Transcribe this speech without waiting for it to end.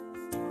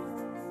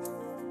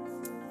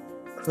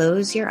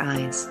Close your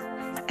eyes.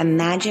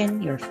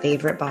 Imagine your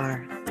favorite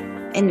bar.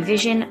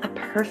 Envision a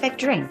perfect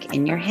drink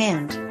in your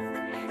hand.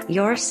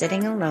 You're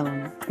sitting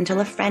alone until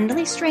a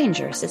friendly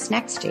stranger sits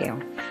next to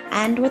you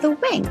and, with a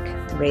wink,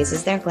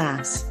 raises their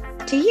glass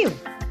to you.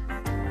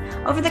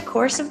 Over the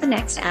course of the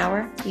next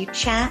hour, you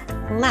chat,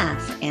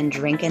 laugh, and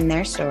drink in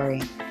their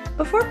story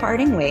before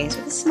parting ways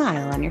with a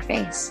smile on your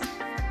face.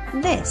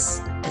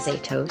 This is A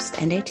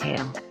Toast and a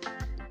Tale.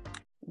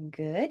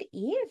 Good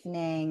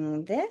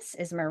evening. This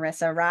is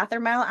Marissa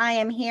Rothermel. I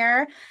am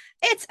here.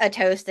 It's A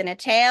Toast and a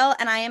Tale,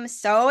 and I am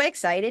so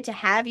excited to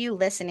have you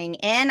listening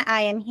in.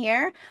 I am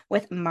here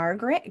with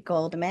Margaret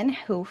Goldman,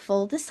 who,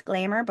 full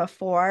disclaimer,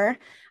 before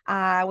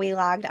we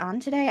logged on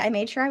today, I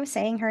made sure I was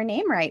saying her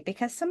name right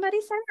because somebody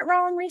said it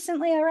wrong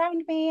recently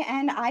around me,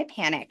 and I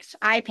panicked.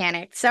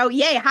 So,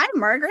 yay. Hi,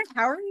 Margaret.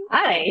 How are you?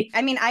 Hi.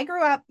 I mean, I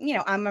grew up,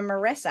 I'm a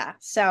Marissa.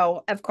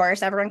 So, of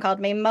course, everyone called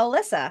me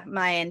Melissa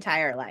my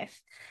entire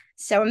life.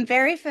 So I'm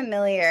very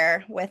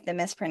familiar with the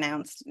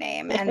mispronounced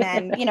name. And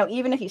then,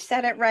 even if you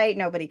said it right,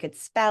 nobody could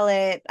spell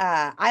it.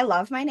 I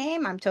love my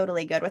name. I'm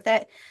totally good with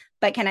it.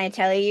 But can I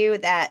tell you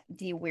that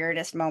the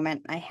weirdest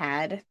moment I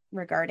had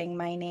regarding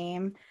my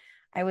name,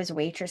 I was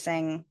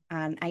waitressing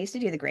I used to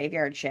do the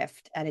graveyard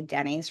shift at a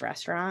Denny's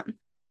restaurant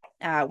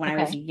when I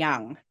was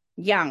Okay.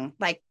 young,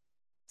 like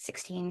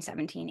 16,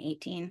 17,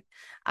 18.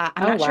 I'm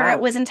Oh, not sure it wow.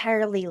 was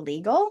entirely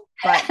legal,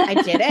 but I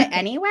did it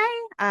anyway.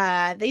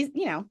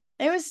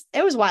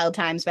 It was wild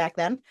times back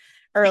then,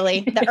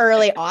 the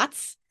early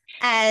aughts.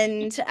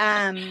 And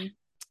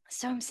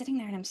so I'm sitting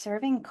there and I'm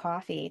serving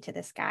coffee to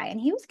this guy, and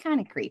he was kind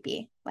of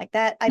creepy like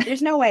that.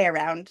 There's no way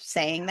around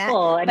saying that,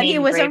 Well, I but he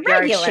mean, was a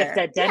graveyard shift regular.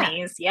 at Yeah,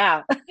 Denny's.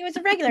 Yeah. he was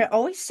a regular,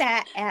 always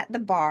sat at the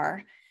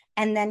bar,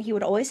 and then he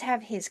would always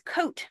have his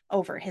coat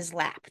over his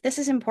lap. This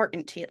is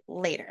important to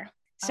later.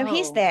 So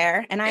he's Oh,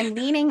 there, and I'm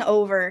leaning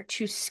over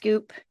to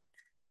scoop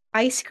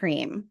ice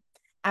cream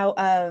out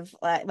of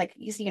like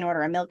you can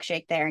order a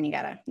milkshake there, and you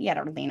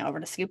gotta lean over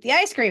to scoop the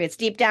ice cream. It's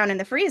deep down in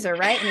the freezer,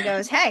 right? And he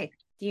goes, "Hey,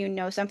 do you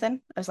know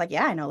something?" I was like,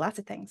 "Yeah, I know lots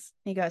of things."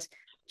 He goes,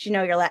 "Do you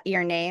know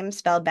your name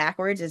spelled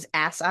backwards is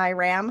Ass I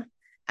Ram?"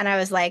 And I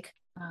was like,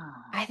 oh,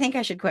 "I think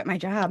I should quit my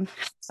job."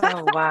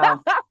 oh,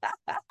 wow.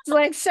 It's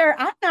like, sir,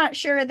 I'm not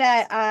sure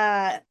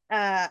that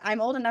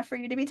I'm old enough for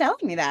you to be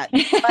telling me that.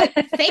 But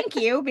thank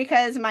you,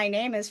 because my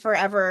name is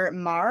forever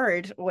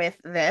marred with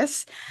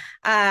this.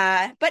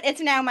 But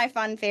it's now my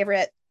fun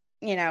favorite,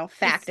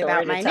 fact Story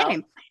about to my tell.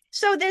 name.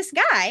 So this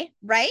guy,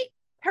 right?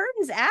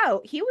 Turns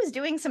out he was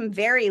doing some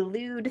very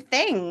lewd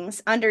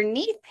things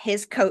underneath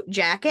his coat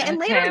jacket and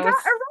later Okay. got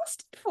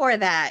arrested for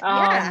that. Oh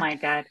Yeah. my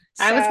God.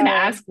 I was going to So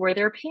ask, were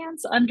there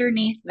pants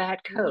underneath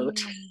that coat?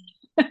 yeah.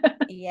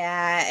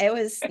 Yeah, it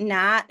was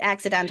not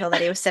accidental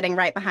that he was sitting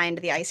right behind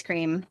the ice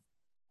cream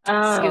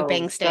Oh,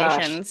 scooping gosh.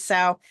 station.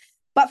 So,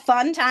 but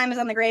fun times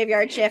on the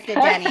graveyard shift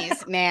at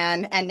Denny's,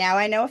 man. And now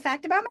I know a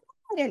fact about my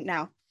I didn't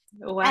know.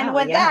 And Wow.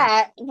 with Yeah.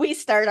 that, we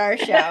start our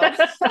show.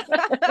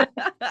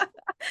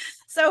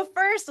 So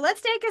first, let's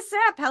take a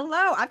sip.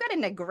 Hello, I've got a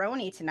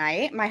Negroni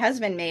tonight. My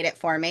husband made it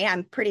for me.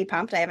 I'm pretty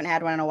pumped. I haven't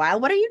had one in a while.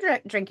 What are you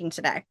drinking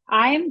today?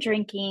 I'm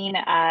drinking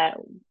a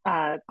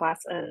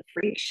glass of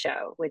Freak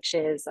Show, which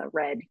is a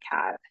red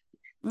cab.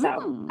 So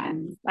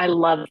Mm. I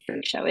love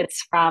Freak Show.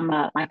 It's from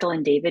Michael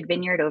and David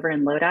Vineyard over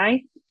in Lodi.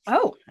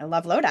 Oh, I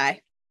love Lodi.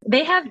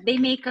 They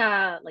make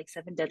like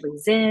Seven Deadly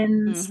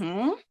Sins.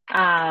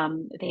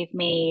 Mm-hmm. They've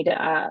made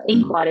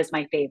Inkblot is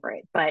my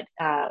favorite, but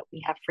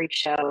we have Freak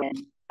Show and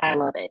I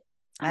love it.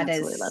 I That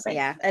absolutely is, love it.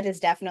 yeah, that is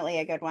definitely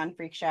a good one,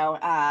 Freak Show.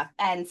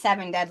 And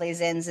Seven Deadly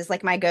Sins is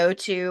like my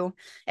go-to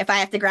if I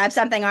have to grab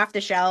something off the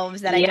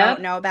shelves that I don't Yep.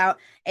 know about.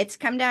 It's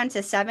come down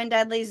to Seven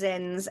Deadly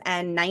Sins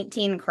and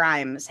 19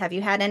 Crimes. Have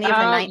you had any of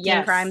the Oh 19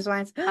 yes, Crimes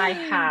wines? I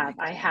have.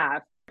 I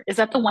have. Is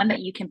that the one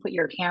that you can put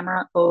your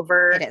camera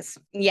over? It is.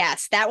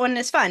 Yes, that one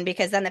is fun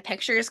because then the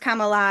pictures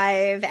come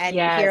alive and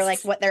you hear like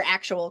Yes. what their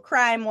actual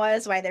crime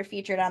was, why they're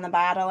featured on the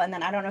bottle. And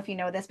then I don't know if you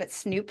know this, but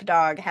Snoop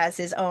Dogg has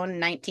his own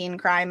 19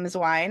 Crimes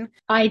wine.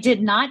 I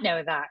did not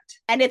know that.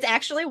 And it's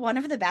actually one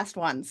of the best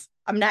ones.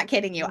 I'm not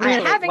kidding you. I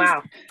Really? having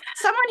Wow.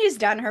 someone who's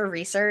done her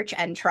research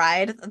and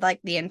tried like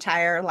the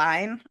entire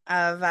line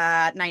of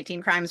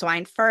 19 Crimes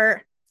wine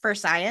for How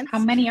science.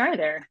 many are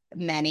there?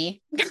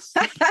 Many.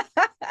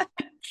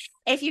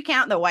 If you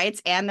count the whites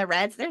and the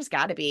reds, there's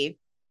probably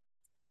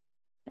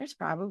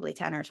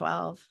 10 or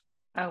 12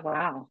 Oh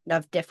wow.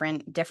 of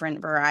different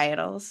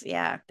varietals.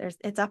 Yeah,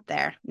 it's up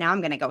there. Now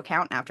I'm gonna go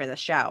count after the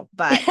show,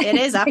 but it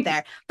is up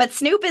there. But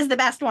Snoop is the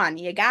best one.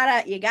 You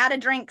gotta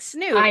drink I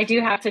Snoop.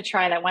 do have to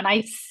try that one.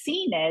 I've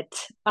seen it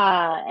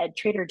at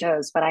Trader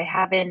Joe's, but I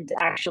haven't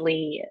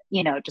actually,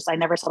 just I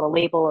never saw the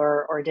label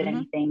or did Hmm.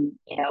 anything,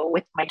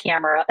 with my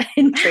camera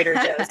in Trader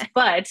Joe's.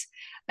 But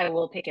I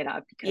will pick it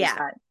up because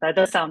Yeah. that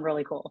does sound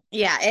really cool.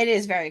 Yeah, it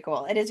is very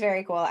cool. It is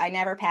very cool. I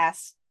never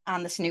pass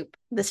on the Snoop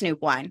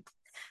wine.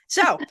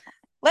 So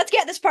let's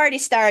get this party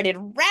started.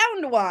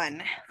 Round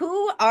one.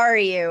 Who are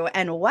you,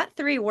 and what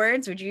three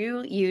words would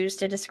you use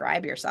to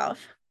describe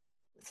yourself?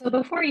 So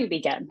before you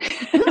begin,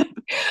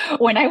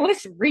 when I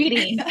was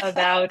reading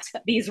about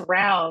these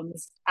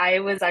rounds, I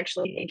was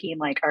actually thinking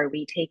like, are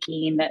we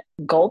taking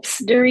gulps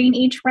during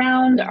each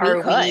round? We Are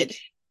we could.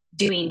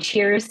 doing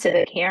cheers to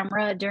the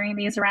camera during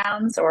these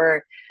rounds?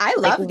 Or I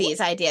like, love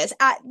these ideas.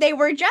 They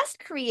were just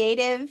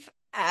creative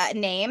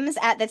names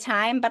at the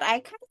time, but I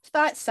kind of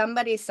thought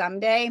somebody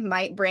someday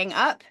might bring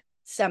up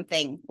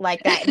something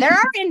like that. There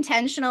are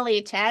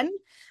intentionally 10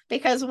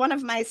 because one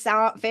of my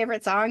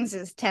favorite songs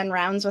is 10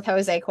 Rounds with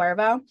Jose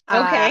Cuervo,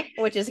 okay.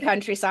 which is a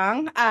country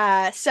song.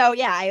 So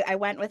yeah, I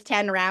went with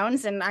 10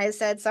 rounds and I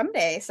said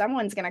someday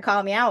someone's going to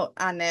call me out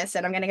on this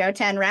and I'm going to go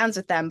 10 rounds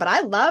with them. But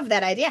I love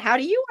that idea. How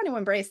do you want to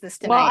embrace this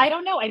Well, tonight? I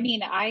don't know. I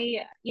mean,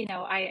 I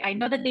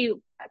know that they,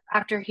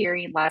 after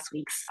hearing last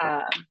week's,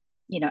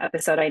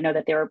 episode, I know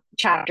that there were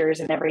chapters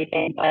and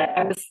everything, but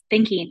I was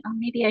thinking, oh,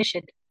 maybe I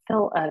should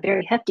fill a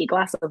very hefty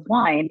glass of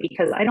wine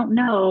because I don't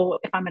know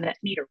if I'm going to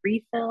need a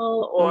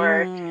refill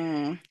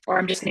Mm. or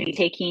I'm just going to be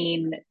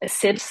taking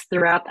sips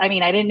throughout. I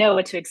mean, I didn't know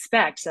what to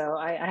expect. So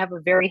I have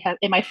a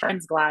in my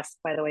friend's glass,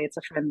 by the way, it's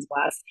a friend's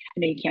glass. I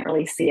know you can't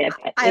really see it,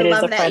 but I it is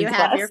love a that you friend's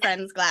have glass. your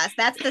friend's glass.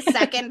 That's the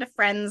second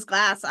friend's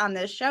glass on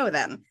this show,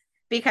 then.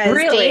 Because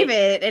Really?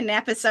 David in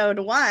episode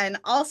 1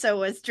 also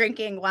was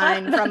drinking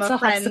wine from That's a awesome.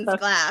 friend's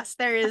glass.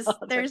 Oh,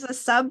 There's a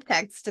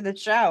subtext to the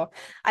show.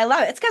 I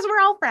love it. It's because we're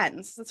all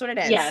friends. That's what it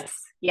is. yes,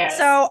 yes.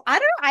 So I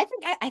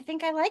don't know. I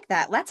think I like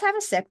that. Let's have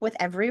a sip with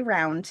every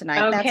round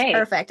tonight. That's Okay.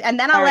 perfect. And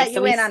then All I'll right. let So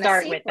you we in on a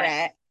start with it.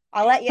 secret.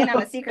 I'll let you in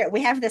on a secret.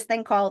 We have this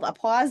thing called a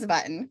pause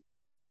button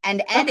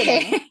and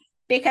editing Okay.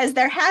 because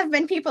there have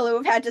been people who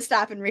have had to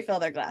stop and refill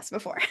their glass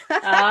before.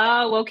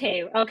 Oh,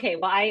 okay. Okay.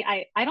 Well,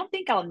 I don't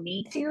think I'll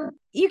need to.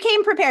 You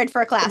came prepared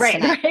for a class Right,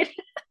 tonight. right.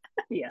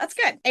 Yes. That's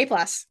good. A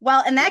plus.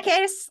 Well, in that Yes.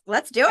 case,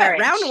 let's do All it. right.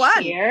 Round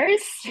 1.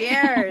 Cheers.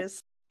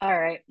 Cheers. All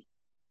right.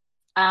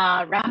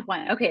 Round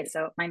 1. Okay,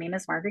 so my name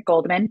is Margaret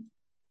Goldman,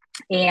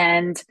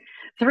 and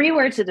 3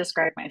 words to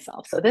describe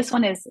myself. So this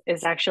one is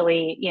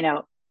actually,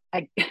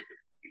 I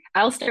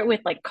I'll start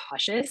with like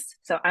cautious.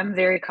 So I'm a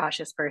very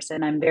cautious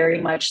person. I'm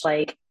very much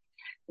like,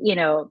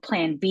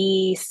 plan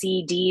B,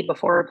 C, D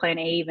before plan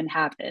A even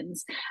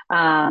happens.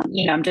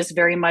 I'm just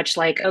very much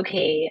like,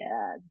 okay,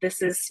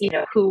 this is,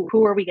 who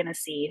are we going to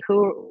see?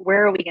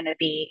 Where are we going to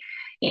be?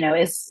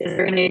 Is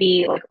there going to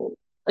be like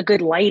a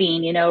good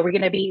lighting? We're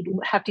going to be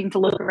having to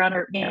look around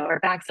our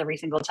backs every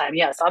single time.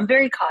 Yeah. So I'm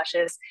very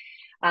cautious.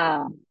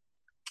 Um,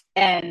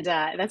 and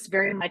that's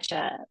very much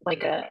I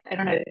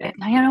don't know.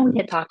 I know we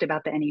had talked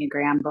about the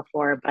Enneagram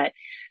before, but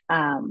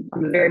I'm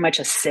very much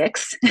a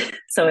 6.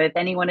 So if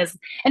anyone is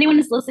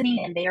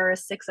listening and they are a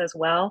 6 as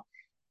well,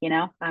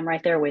 I'm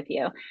right there with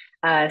you.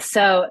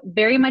 So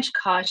very much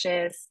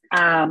cautious.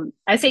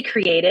 I say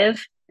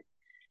creative.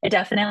 I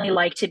definitely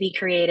like to be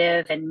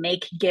creative and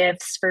make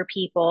gifts for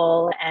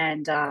people.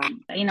 And,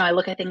 I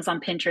look at things on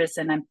Pinterest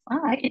and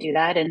I could do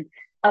that. And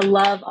I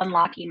love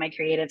unlocking my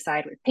creative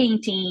side with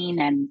painting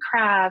and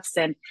crafts.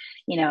 And,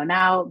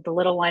 now the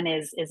little one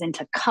is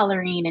into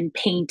coloring and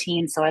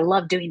painting. So I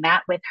love doing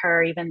that with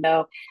her, even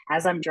though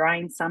as I'm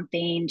drawing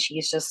something,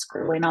 she's just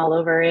scribbling all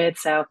over it.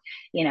 So,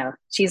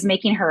 she's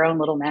making her own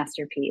little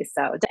masterpiece.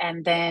 So,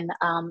 and then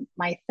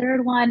my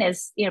third one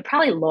is,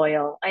 probably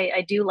loyal.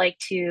 I do like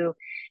to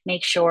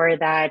make sure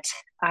that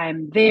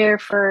I'm there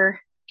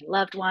for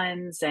loved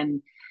ones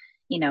and,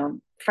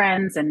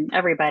 friends and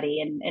everybody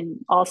in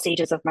all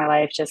stages of my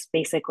life, just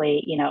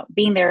basically,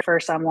 being there for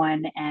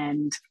someone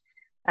and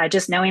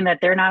just knowing that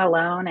they're not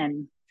alone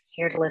and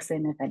here to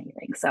listen if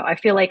anything. So I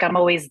feel like I'm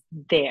always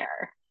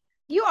there.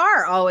 You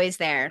are always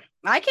there.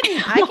 I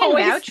can I'm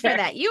always vouch for there.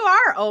 that. You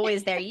are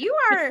always there. You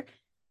are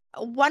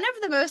one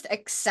of the most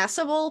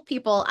accessible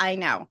people I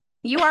know.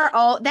 You are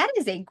all that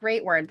is a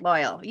great word,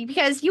 loyal,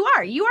 because you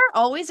are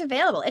always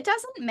available. It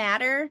doesn't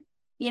matter,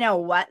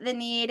 what the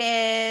need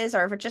is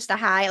or if it's just a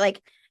high,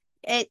 like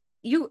it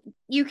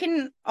you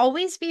can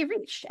always be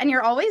reached and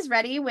you're always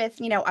ready with,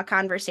 a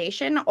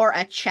conversation or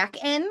a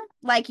check-in.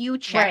 Like you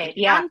check Right.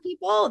 in Yeah, on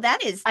people.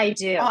 That is I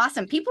do.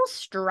 awesome. People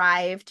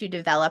strive to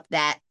develop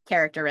that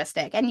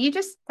characteristic and you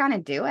just kind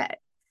of do it.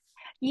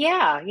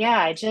 Yeah. Yeah.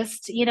 I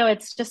just,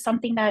 it's just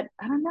something that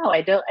I don't know.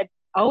 I've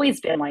always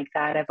been like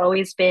that. I've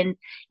always been,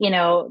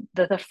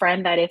 the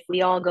friend that if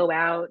we all go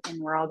out and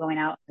we're all going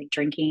out like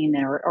drinking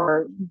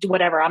or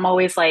whatever, I'm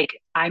always like,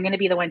 I'm going to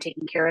be the one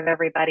taking care of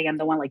everybody. I'm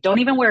the one like, don't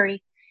even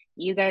worry.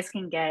 You guys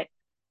can get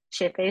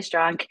shit faced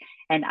drunk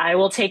and I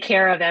will take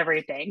care of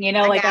everything.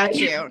 I Like got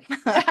you.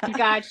 I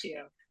got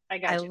you. I I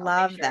got you. I'll make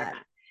love sure of that.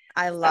 that.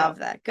 I So love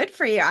that. Good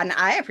for you. And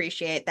I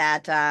appreciate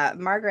that.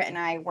 Margaret and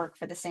I work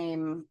for the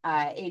same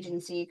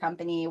agency,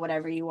 company,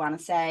 whatever you want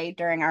to say,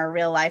 during our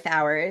real life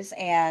hours.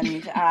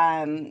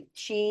 And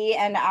she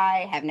and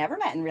I have never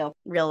met in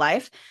real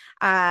life,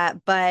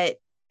 but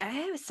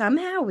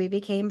somehow we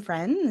became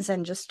friends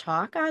and just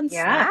talk on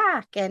yeah,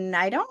 Slack. And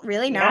I don't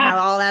really know how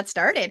yeah. all that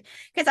started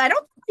because I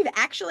don't think we've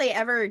actually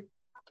ever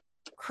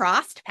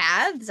crossed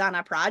paths on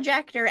a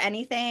project or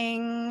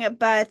anything,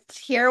 but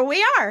here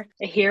we are.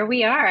 Here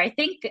we are. I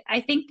think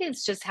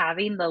it's just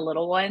having the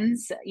little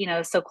ones,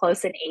 so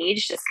close in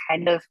age just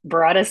kind of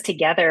brought us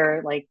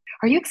together. Like,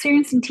 are you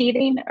experiencing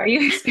teething? Are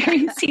you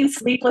experiencing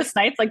sleepless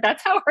nights? Like,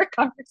 that's how our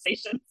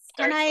conversation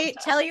starts. Can I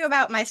tell you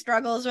about my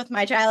struggles with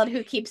my child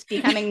who keeps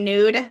becoming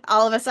nude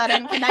all of a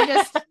sudden?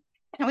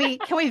 Can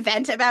we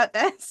vent about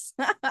this?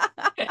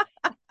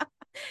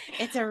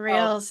 It's a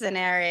real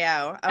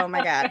scenario. Oh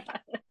my God.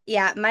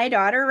 Yeah, my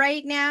daughter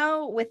right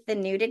now with the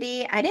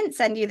nudity, I didn't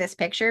send you this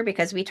picture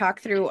because we talk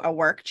through a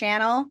work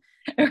channel,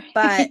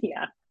 but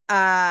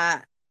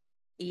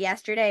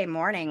yesterday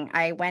morning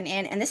I went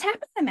in, and this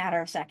happened in a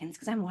matter of seconds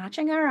because I'm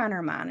watching her on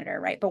her monitor,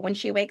 right? But when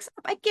she wakes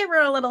up, I give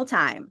her a little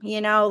time,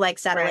 like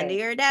settle into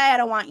your day. I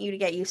don't want you to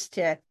get used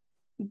to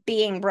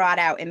being brought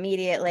out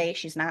immediately.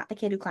 She's not the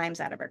kid who climbs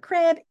out of her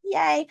crib.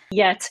 Yay.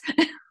 Yet.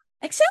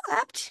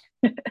 Except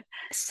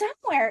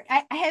somewhere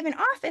I have an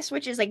office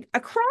which is like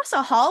across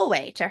a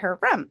hallway to her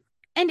room.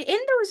 And in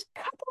those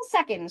couple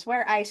seconds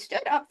where I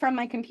stood up from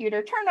my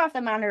computer, turned off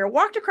the monitor,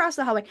 walked across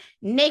the hallway,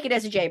 naked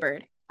as a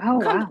jaybird. Oh,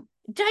 wow.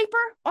 Diaper,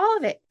 all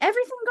of it,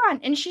 everything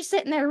gone. And she's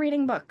sitting there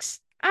reading books.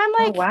 I'm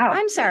like, wow.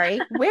 I'm sorry,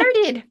 where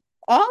did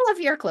all of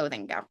your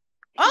clothing go?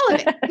 All of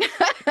it.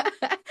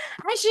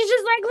 And she's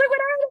just like, look what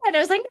I did. I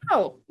was like,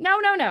 no.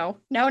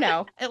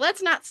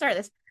 Let's not start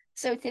this.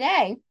 So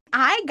today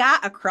I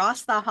got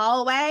across the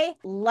hallway,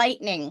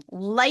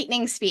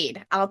 lightning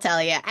speed, I'll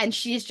tell you. And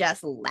she's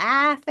just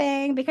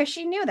laughing because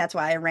she knew that's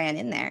why I ran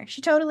in there.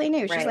 She totally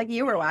knew. She's like,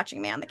 you were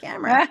watching me on the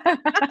camera.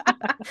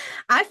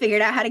 I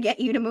figured out how to get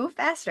you to move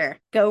faster.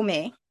 Go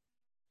me.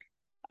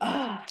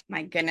 Oh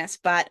my goodness.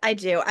 But I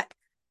do.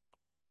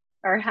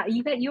 Or how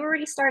you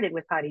already started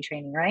with potty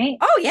training, right?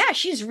 Oh yeah.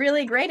 She's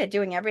really great at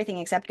doing everything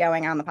except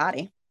going on the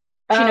potty.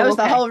 She knows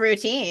the whole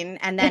routine.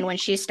 And then when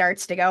she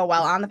starts to go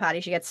while on the potty,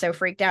 she gets so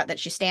freaked out that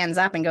she stands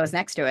up and goes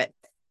next to it.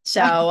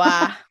 So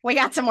we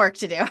got some work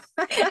to do.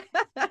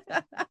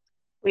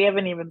 We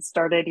haven't even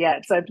started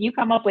yet. So if you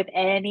come up with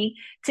any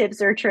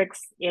tips or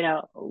tricks,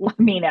 let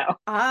me know.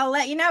 I'll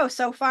let you know.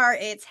 So far,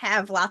 it's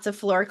have lots of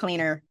floor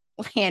cleaner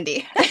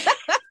handy. That's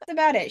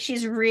about it.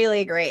 She's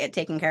really great at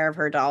taking care of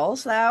her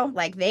dolls, though.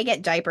 Like, they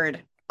get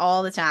diapered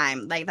all the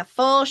time, like the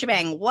full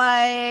shebang,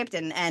 wiped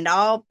and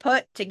all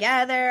put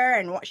together.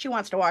 And she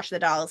wants to wash the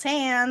doll's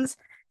hands.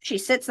 She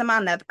sits them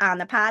on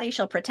the potty.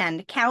 She'll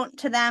pretend count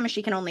to them.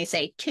 She can only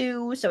say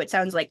 2, so it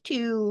sounds like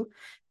 2,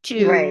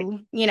 right.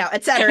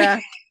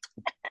 etc.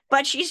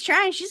 But she's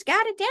trying. She's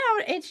got it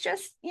down. It's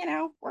just,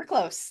 we're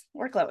close.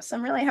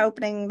 I'm really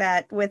hoping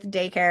that with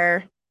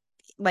daycare,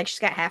 like she's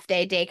got half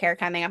day daycare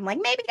coming. I'm like,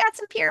 maybe got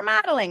some peer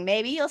modeling.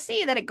 Maybe you'll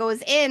see that it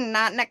goes in,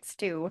 not next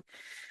to.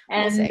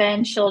 And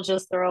then she'll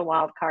just throw a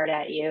wild card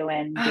at you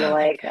and be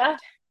like,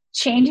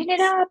 changing it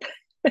up.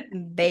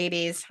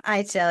 Babies,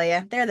 I tell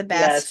you, they're the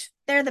best. Yes.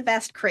 They're the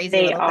best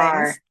crazy little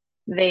things.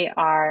 They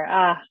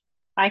are.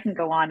 I can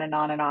go on and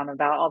on and on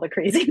about all the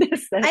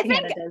craziness that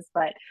Hannah does,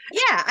 but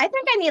yeah, I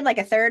think I need like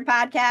a third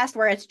podcast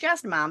where it's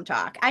just mom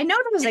talk. I know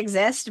those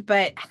exist,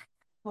 but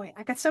boy,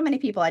 I got so many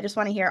people. I just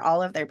want to hear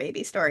all of their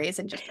baby stories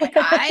and just like,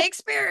 I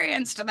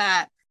experienced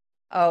that.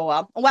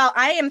 Oh, well,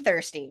 I am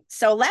thirsty.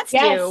 So let's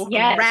do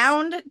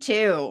round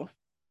 2.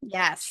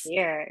 Yes.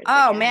 Cheers.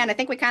 Oh, again. Man, I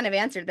think we kind of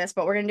answered this,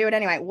 but we're going to do it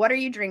anyway. What are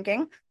you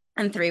drinking?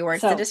 And 3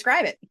 words to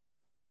describe it.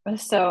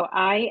 So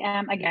I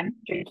am, again,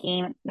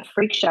 drinking The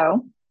Freak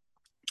Show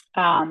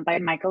by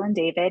Michael and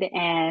David.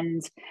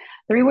 And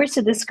 3 words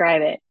to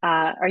describe it.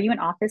 Are you an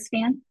Office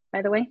fan,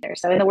 by the way?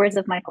 So in the words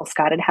of Michael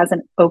Scott, it has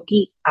an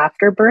oaky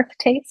afterbirth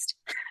taste.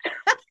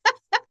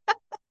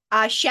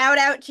 Shout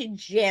out to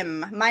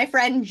Jim, my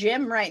friend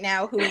Jim right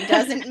now, who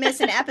doesn't miss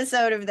an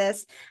episode of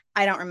this.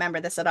 I don't remember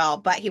this at all,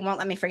 but he won't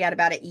let me forget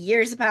about it.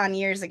 Years upon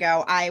years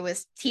ago, I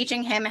was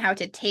teaching him how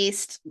to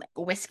taste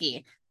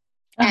whiskey.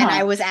 And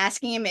I was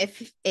asking him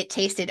if it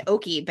tasted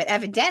oaky, but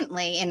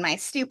evidently in my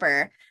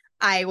stupor,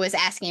 I was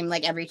asking him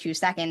like every 2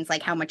 seconds,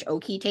 like how much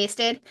oaky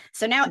tasted.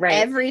 So now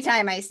every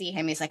time I see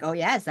him, he's like, oh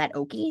yeah, is that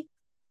oaky?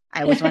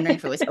 I was wondering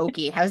if it was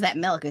oaky. How's that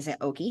milk? Is it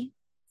oaky?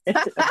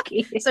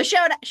 So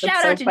shout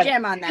out to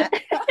Jim on that.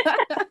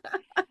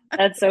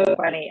 That's so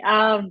funny.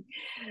 So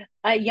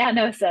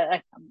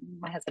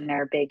my husband and I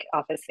are big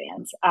Office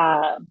fans.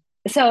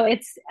 So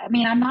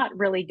I'm not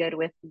really good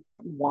with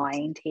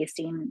wine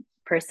tasting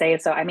per se.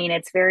 So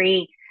it's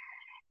very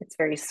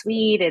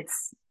sweet.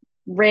 It's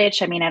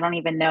rich. I don't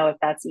even know if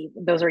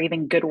those are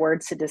even good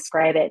words to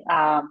describe it.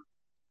 I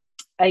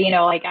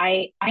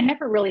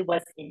never really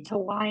was into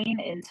wine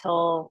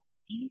until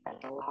maybe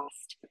the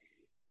last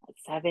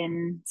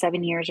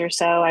 7 years or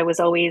so. I was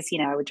always,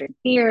 I would drink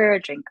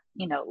beer,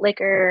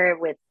 liquor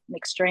with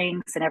mixed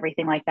drinks and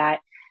everything like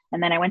that.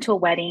 And then I went to a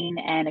wedding,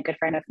 and a good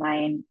friend of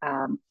mine,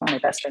 one of my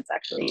best friends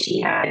actually,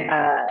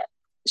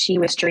 she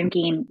was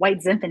drinking white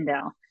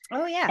Zinfandel.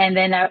 Oh yeah. And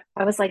then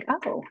I was like,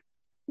 oh,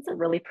 it's a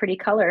really pretty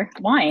color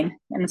wine.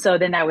 And so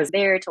then I was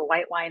there to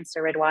white wines,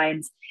 to red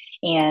wines.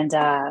 And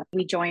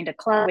we joined a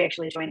club. We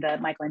actually joined the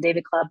Michael and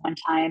David Club one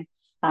time.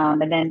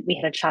 And then we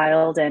had a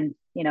child, and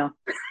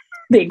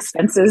the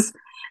expenses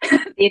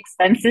the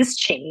expenses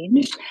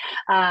changed.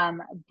 Yeah,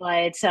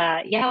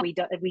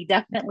 we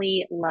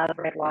definitely love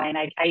red wine.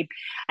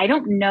 I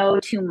don't know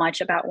too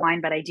much about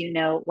wine, but I do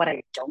know what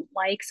I don't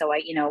like. So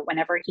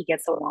whenever he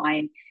gets a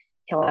wine,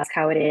 he'll ask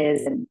how it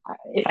is, and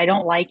if I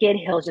don't like it,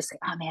 he'll just say,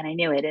 "Oh man, I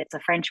knew it. It's a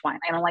French wine.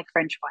 I don't like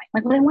French wine." I'm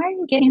like, well, then why are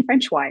you getting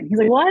French wine? He's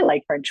like, well, I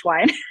like French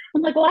wine.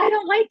 I'm like, well, I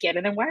don't like it,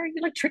 and then why are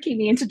you like tricking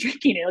me into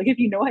drinking it? Like, if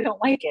you know I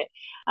don't like it.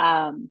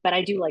 But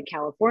I do like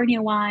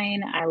California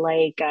wine. I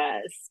like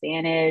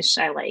Spanish.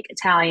 I like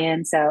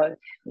Italian. So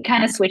we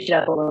kind of switched it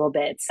up a little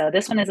bit. So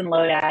this one is in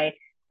Lodi.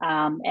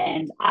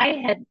 And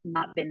I had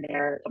not been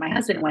there. My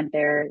husband went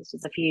there. This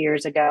was a few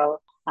years ago.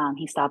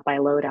 He stopped by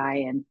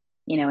Lodi and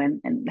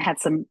and had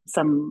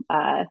some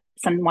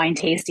wine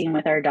tasting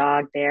with our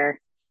dog there.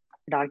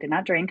 Our dog did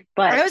not drink,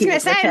 but I was going to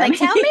say, like,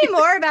 tell me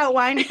more about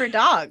wine for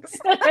dogs.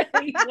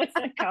 He was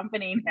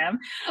accompanying him,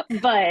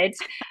 but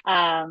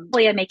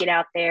hopefully I make it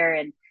out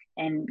there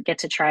and get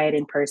to try it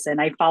in person.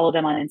 I follow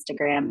them on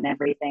Instagram and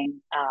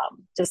everything.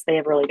 Just they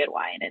have really good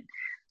wine, and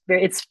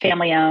it's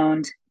family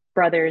owned,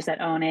 brothers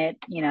that own it,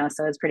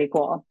 so it's pretty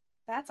cool.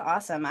 That's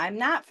awesome. I'm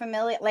not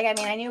familiar. Like, I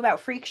mean, I knew about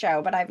Freak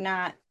Show, but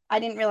I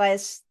didn't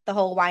realize the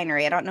whole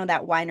winery. I don't know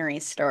that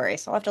winery story,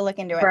 so I'll have to look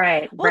into it.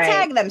 Right. We'll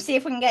tag them, see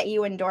if we can get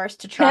you endorsed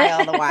to try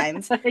all the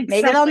wines. Exactly.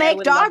 Maybe they'll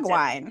make dog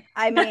wine.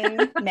 I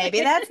mean, maybe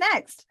that's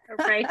next.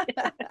 Right.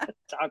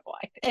 Dog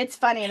wine. It's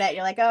funny that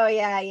you're like, oh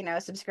yeah,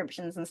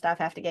 subscriptions and stuff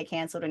have to get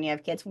canceled when you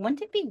have kids.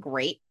 Wouldn't it be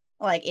great,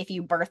 like, if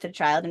you birthed a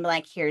child and be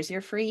like, here's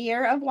your free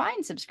year of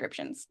wine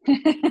subscriptions?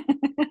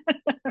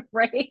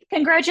 Right.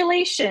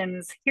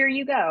 Congratulations. Here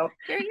you go.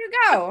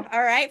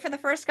 All right. For the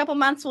first couple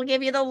months, we'll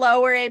give you the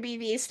lower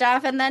ABV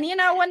stuff. And then,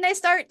 when they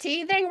start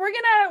teething, we're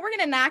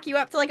gonna knock you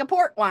up to like a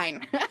port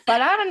wine.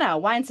 But I don't know.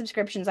 Wine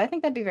subscriptions, I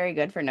think that'd be very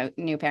good for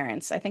new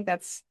parents. I think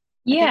that's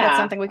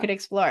something we could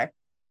explore.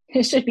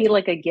 It should be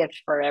like a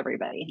gift for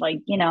everybody. Like,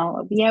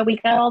 yeah, we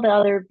got all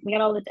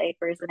the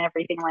diapers and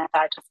everything like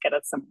that. Just get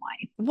us some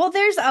wine. Well,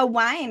 there's a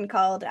wine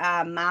called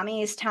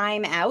Mommy's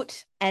Time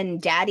Out and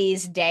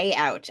Daddy's Day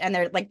Out. And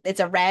they're like, it's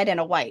a red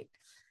and a white.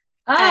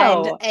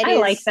 Oh, I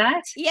like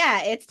that.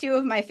 Yeah, it's two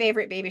of my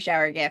favorite baby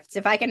shower gifts.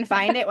 If I can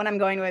find it when I'm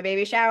going to a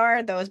baby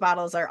shower, those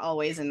bottles are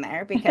always in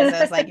there because I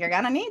was like, you're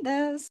going to need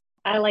this.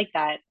 I like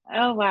that.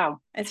 Oh,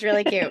 wow. It's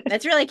really cute.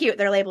 It's really cute.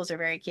 Their labels are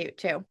very cute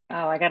too.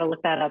 Oh, I got to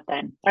look that up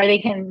then.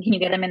 Can you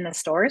get them in the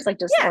stores? Like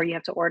or you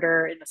have to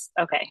order in this?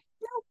 Okay.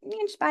 No, you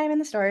can just buy them in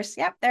the stores.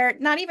 Yep. They're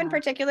not even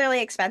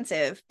particularly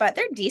expensive, but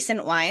they're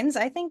decent wines.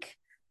 I think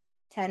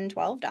 $10,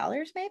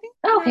 $12 maybe.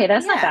 Okay.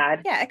 That's not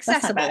bad. Yeah.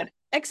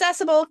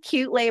 Accessible,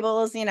 cute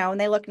labels, and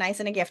they look nice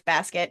in a gift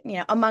basket,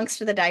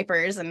 amongst the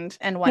diapers and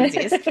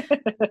onesies.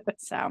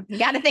 So you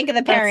got to think of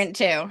the parent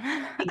too.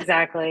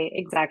 Exactly.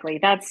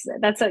 That's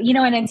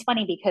and it's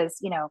funny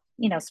because,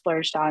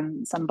 splurged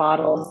on some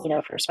bottles,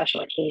 for special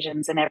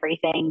occasions and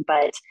everything.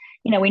 But,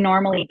 we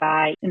normally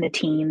buy in the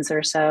teens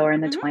or so, or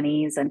in the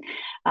 20s. And,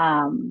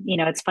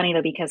 it's funny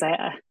though, because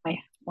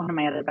one of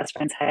my other best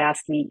friends had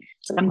asked me,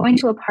 so I'm going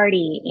to a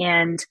party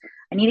and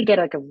I need to get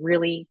like a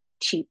really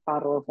cheap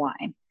bottle of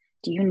wine.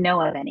 Do you know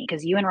of any?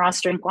 Because you and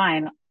Ross drink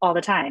wine all the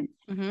time.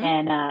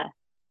 And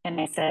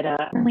I said, I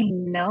don't really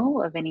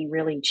know of any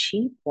really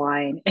cheap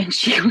wine. And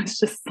she was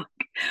just like,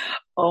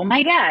 oh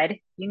my God,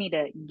 you need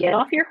to get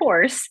off your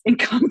horse and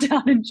come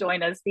down and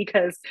join us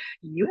because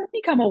you have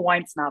become a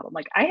wine snob. I'm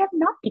like, I have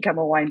not become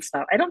a wine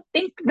snob. I don't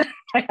think that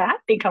I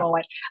have become a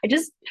wine. I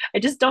just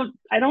don't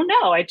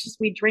know.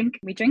 We drink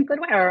good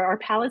wine. Our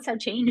palates have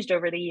changed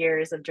over the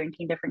years of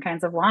drinking different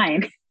kinds of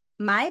wine.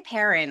 My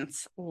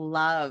parents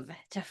love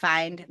to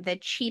find the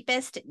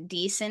cheapest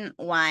decent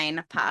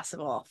wine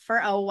possible. For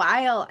a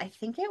while, I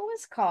think it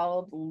was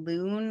called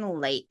Loon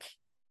Lake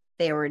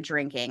they were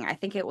drinking. I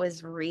think it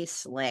was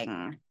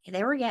Riesling.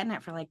 They were getting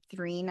it for like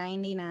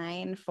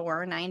 $3.99,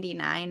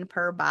 $4.99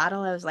 per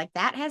bottle. I was like,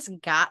 that has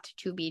got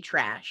to be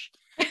trash.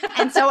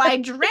 And so I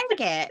drank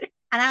it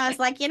and I was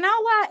like, you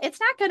know what? It's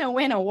not going to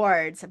win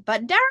awards,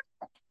 but darn,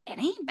 it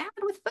ain't bad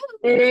with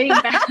food. It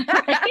ain't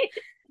bad, right?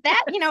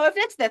 That, if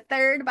it's the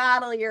third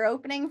bottle you're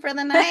opening for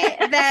the night,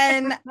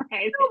 then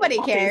nobody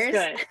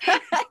cares.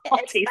 All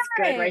tastes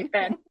good right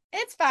then.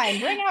 It's fine.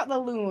 Bring out the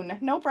loon.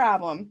 No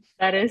problem.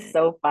 That is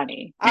so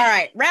funny. All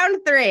right. Round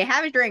 3.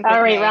 Have a drink.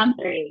 All right. Round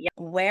 3. Yep.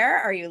 Where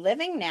are you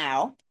living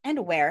now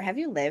and where have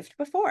you lived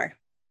before?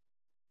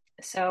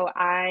 So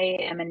I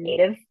am a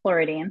native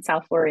Floridian,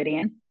 South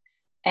Floridian,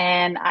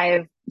 and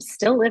I'm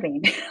still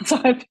living.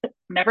 So I've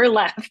never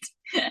left.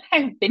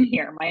 I've been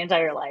here my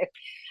entire life.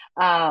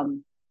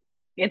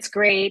 It's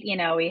great,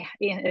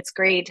 it's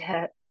great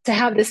to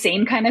have the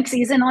same kind of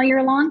season all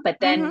year long, but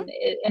then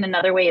in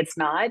another way it's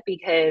not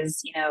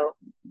because,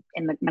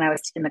 when I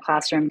was in the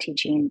classroom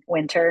teaching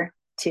winter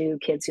to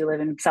kids who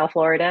live in South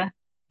Florida,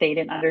 they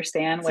didn't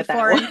understand what that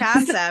was. Foreign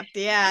concept.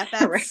 Yeah.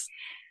 That's right.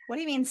 What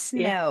do you mean snow?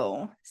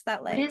 Yeah. Is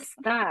that like, what is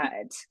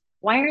that?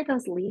 Why are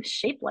those leaves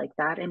shaped like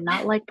that and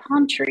not like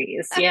palm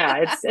trees?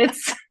 Yeah,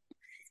 it's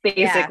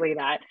basically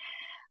that.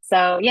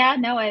 So yeah,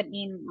 no, I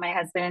mean, my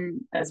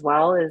husband as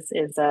well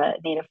is a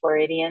native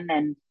Floridian,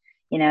 and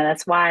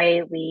that's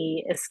why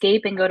we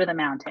escape and go to the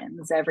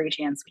mountains every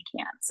chance we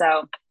can.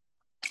 So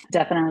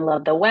definitely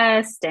love the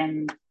West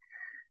and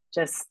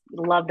just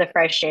love the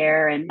fresh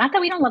air. And not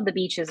that we don't love the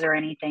beaches or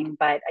anything,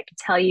 but I can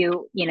tell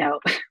you,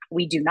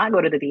 we do not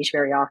go to the beach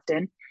very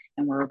often,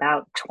 and we're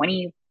about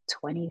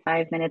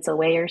 25 minutes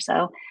away or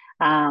so.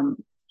 Um,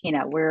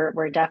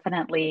 we're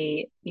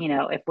definitely,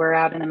 if we're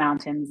out in the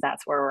mountains,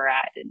 that's where we're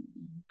at, and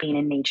being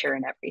in nature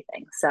and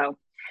everything. So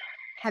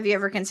have you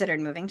ever considered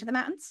moving to the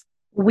mountains?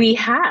 We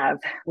have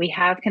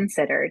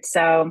considered.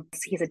 So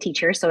he's a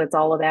teacher, so it's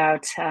all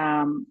about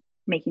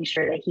making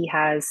sure that he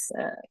has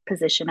a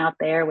position out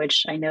there,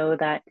 which I know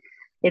that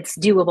it's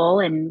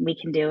doable and we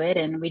can do it.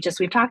 And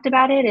we've talked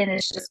about it, and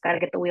it's just got to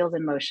get the wheels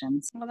in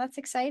motion. Well, that's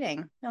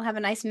exciting. You'll have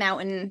a nice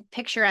mountain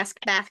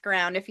picturesque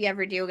background if you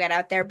ever do get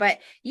out there. But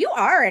you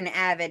are an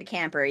avid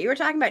camper. You were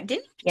talking about,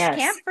 didn't you just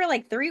camp for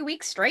like 3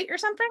 weeks straight or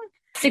something?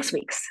 6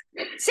 weeks.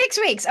 6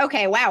 weeks.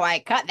 Okay. Wow. I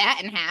cut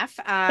that in half.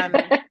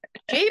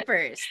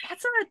 Japers.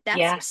 That's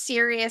some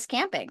serious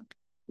camping.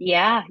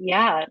 Yeah.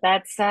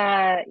 That's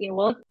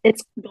well,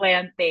 it's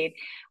land made.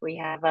 We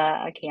have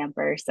a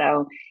camper.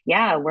 So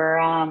yeah,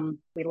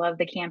 we love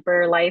the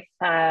camper life.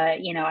 I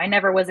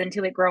never was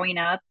into it growing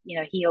up.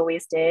 He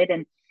always did,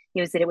 and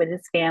he always did it with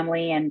his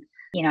family. And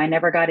I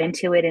never got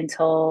into it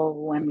until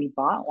when we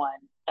bought one.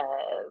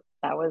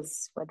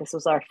 This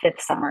was our 5th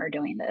summer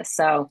doing this.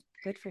 So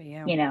good for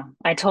you.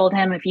 I told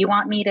him, if you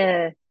want me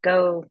to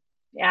go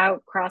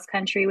out cross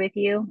country with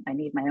you, I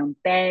need my own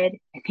bed,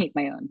 I need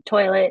my own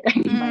toilet, I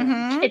need my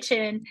own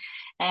kitchen.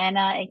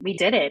 And we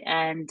did it.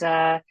 And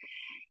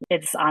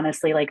it's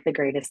honestly like the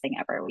greatest thing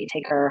ever. We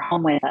take her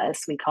home with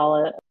us.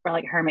 We're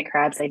like hermit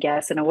crabs, I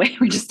guess, in a way.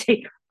 We just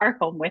take our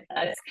home with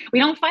us. We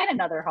don't find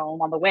another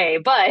home on the way,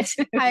 but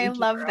I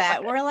love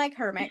that. We're like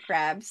hermit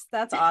crabs.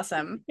 That's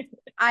awesome.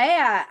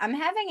 I'm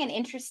having an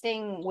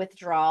interesting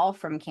withdrawal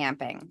from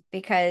camping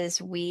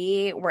because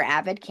we were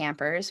avid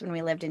campers when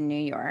we lived in New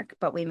York,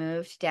 but we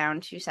moved down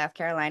to South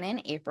Carolina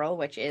in April,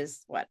 which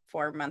is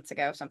 4 months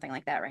ago, something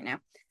like that right now.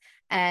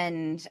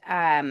 And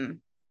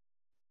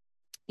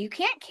you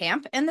can't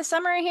camp in the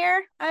summer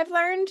here, I've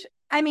learned.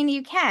 I mean,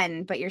 you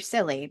can, but you're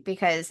silly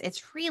because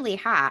it's really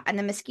hot and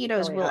the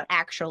mosquitoes will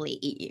actually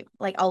eat you,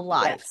 like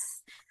alive.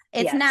 Yes.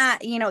 It's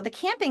not, the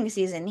camping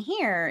season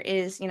here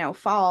is,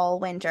 fall,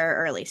 winter,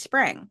 early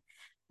spring,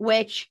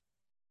 which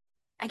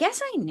I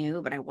guess I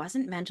knew, but I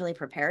wasn't mentally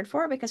prepared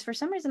for because for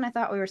some reason I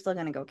thought we were still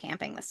going to go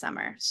camping this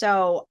summer.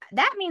 So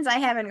that means I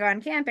haven't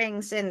gone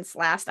camping since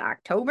last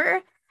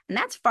October. And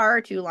that's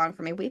far too long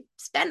for me. We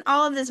spent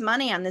all of this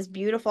money on this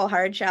beautiful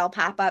hard shell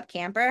pop-up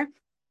camper.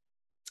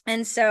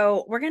 And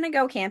so we're going to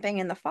go camping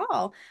in the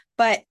fall,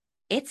 but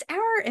it's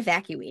our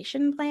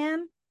evacuation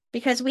plan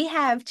because we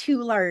have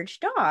 2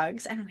 large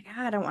dogs. And I'm like,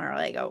 I don't want to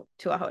really go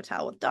to a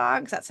hotel with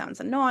dogs. That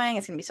sounds annoying.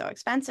 It's going to be so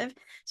expensive.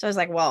 So I was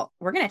like, well,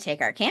 we're going to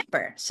take our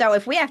camper. So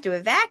if we have to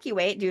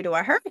evacuate due to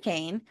a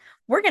hurricane,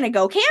 we're going to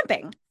go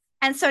camping.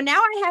 And so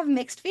now I have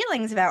mixed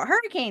feelings about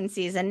hurricane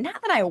season.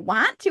 Not that I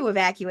want to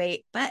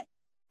evacuate, but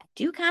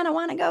do kind of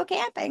want to go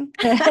camping.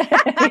 We're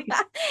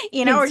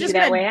just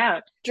going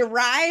to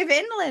drive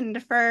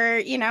inland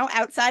for,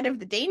 outside of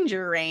the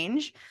danger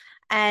range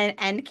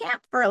and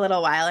camp for a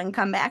little while and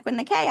come back when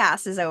the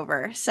chaos is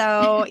over.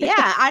 So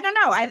yeah, I don't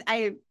know.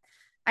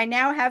 I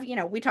now have,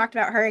 we talked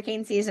about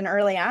hurricane season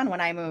early on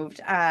when I moved.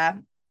 Now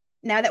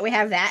that we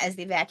have that as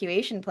the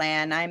evacuation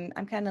plan, I'm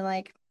kind of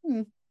like,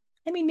 I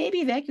mean, maybe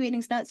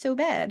evacuating's not so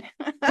bad.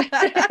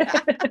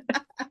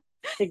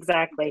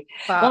 Exactly.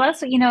 Well,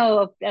 that's,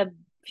 a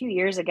few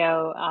years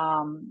ago,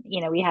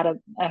 we had a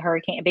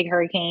big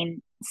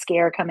hurricane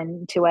scare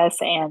coming to us,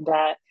 and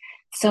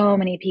so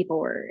many people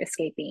were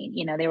escaping.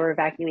 They were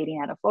evacuating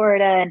out of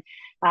Florida,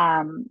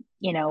 and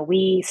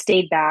we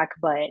stayed back,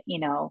 but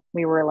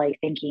we were like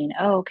thinking,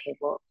 oh, okay,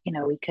 well,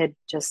 we could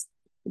just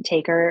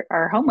take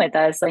our home with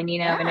us, and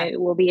and it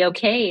will be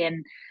okay.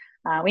 And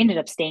we ended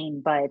up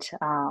staying, but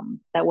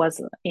that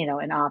was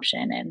an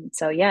option. And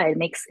so yeah, it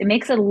makes it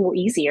a little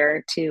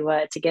easier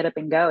to get up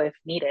and go if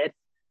needed.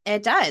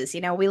 It does.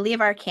 We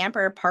leave our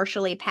camper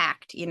partially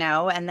packed,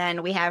 and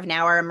then we have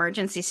now our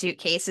emergency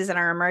suitcases and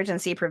our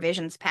emergency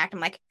provisions packed. I'm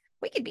like,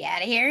 we could be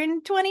out of here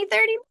in 20,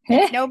 30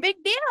 minutes. No big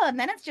deal. And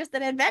then it's just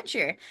an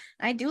adventure.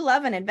 I do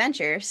love an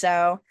adventure.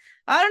 So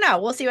I don't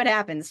know. We'll see what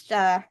happens.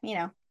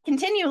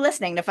 Continue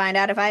listening to find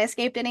out if I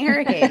escaped any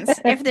hurricanes.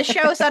 If the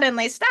show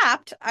suddenly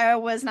stopped, I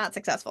was not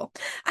successful.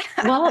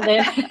 So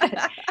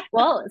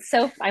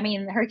I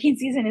mean, hurricane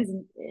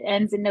season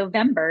ends in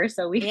November,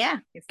 so we got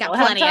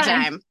plenty of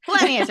time.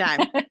 Plenty of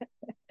time.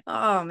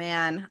 Oh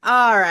man!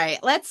 All right,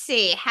 let's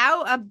see.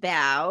 How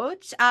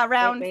about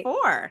round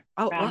 4?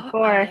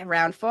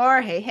 Round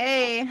 4.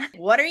 Hey,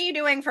 what are you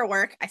doing for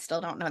work? I still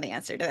don't know the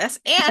answer to this.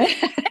 And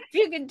if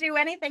you could do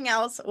anything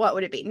else, what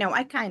would it be? No,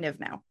 I kind of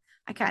know.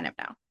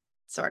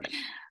 Sort of.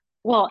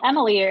 Well,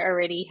 Emily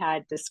already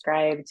had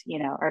described,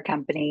 our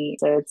company.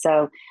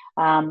 So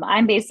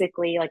I'm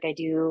basically like, I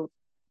do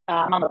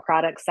I'm on the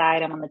product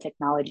side, I'm on the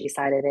technology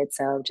side of it.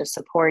 So just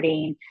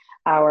supporting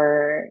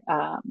our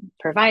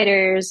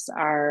providers,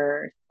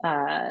 our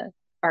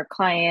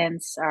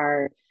clients,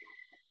 our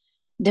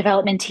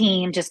development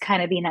team, just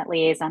kind of being that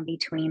liaison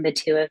between the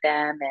two of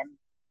them and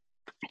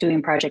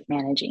doing project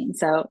managing.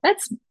 So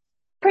that's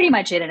pretty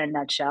much it in a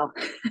nutshell.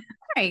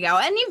 There you go.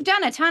 And you've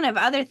done a ton of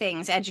other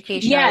things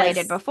education related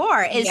Yes.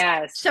 before.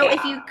 Yes. So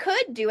if you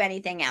could do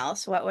anything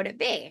else, what would it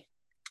be?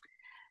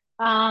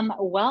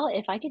 Well,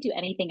 if I could do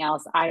anything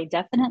else, I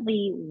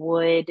definitely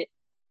would.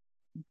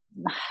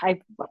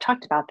 I've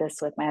talked about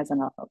this with my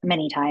husband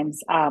many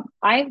times.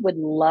 I would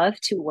love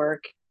to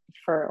work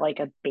for like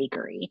a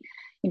bakery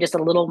and just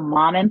a little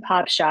mom and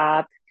pop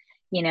shop.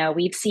 You know,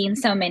 we've seen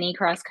so many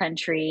cross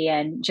country,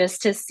 and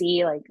just to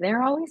see like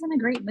they're always in a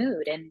great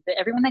mood, and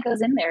everyone that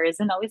goes in there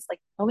isn't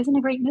always in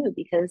a great mood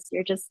because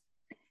you're just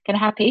gonna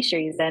have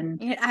pastries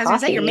and I was gonna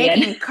say you're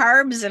making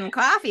carbs and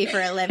coffee for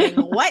a living.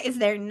 What is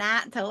there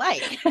not to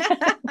like?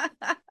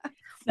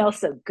 Smells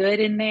so good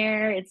in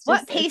there. It's just,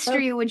 what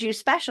pastry would you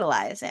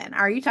specialize in?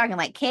 Are you talking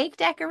like cake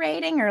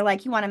decorating, or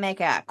like you want to make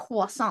a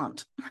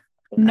croissant?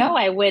 No,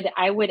 I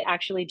would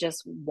actually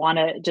just want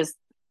to just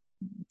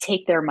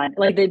take their money,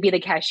 like they'd be the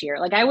cashier.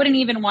 Like I wouldn't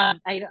even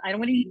want, I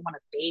wouldn't even want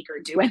to bake or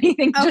do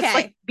anything. Okay. Just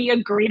like be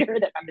a greeter.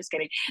 That I'm just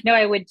kidding. No,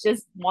 I would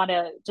just want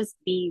to just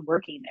be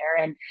working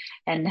there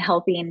and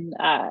helping,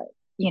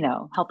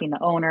 helping the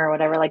owner or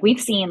whatever. Like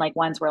we've seen like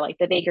ones where like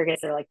the baker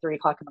gets there like 3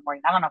 o'clock in the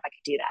morning. I don't know if I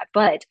could do that,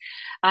 but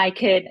I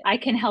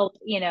can help,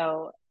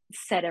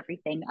 set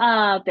everything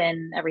up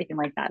and everything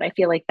like that. I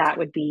feel like that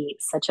would be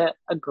such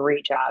a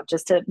great job,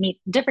 just to meet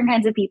different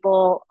kinds of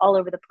people all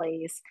over the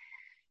place,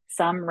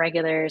 some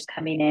regulars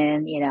coming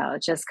in,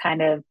 just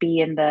kind of be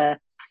in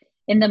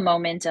the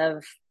moment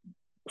of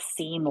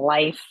seeing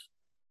life,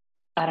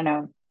 I don't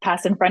know,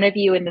 pass in front of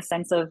you, in the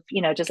sense of,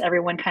 just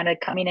everyone kind of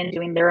coming in,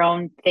 doing their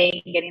own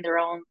thing, getting their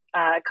own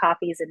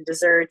coffees and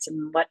desserts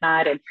and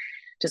whatnot, and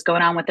just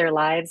going on with their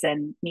lives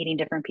and meeting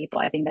different people.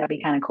 I think that'd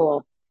be kind of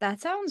cool. That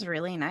sounds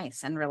really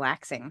nice and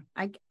relaxing.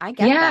 I get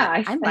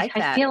that. I like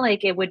that. I feel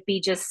like it would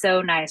be just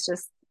so nice.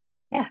 Just,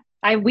 yeah.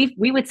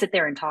 We would sit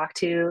there and talk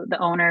to the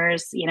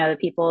owners, the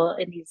people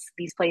in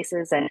these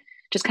places, and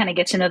just kind of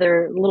get to know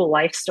their little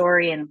life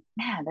story. And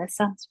man, that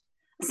sounds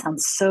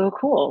so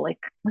cool. Like,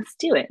 let's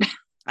do it.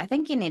 I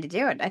think you need to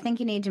do it. I think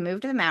you need to move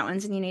to the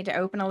mountains and you need to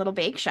open a little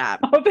bake shop.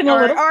 Open a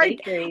little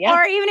bakery, yeah.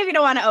 Or even if you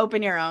don't want to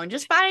open your own,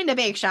 just find a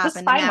bake shop just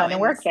in the mountains. One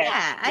and work there.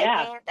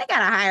 Yeah. They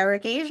gotta hire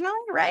occasionally,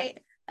 right?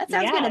 That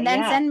sounds good. And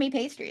then send me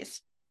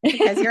pastries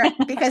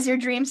because your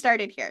dream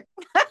started here.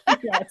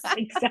 Yes,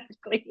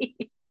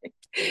 exactly.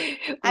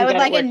 I would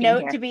like a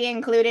note to be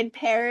included: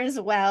 pairs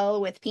well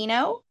with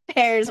Pinot,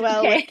 pairs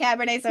well with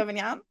Cabernet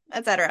Sauvignon,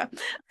 etc.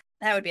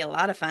 That would be a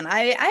lot of fun.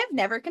 I've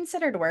never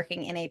considered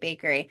working in a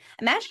bakery.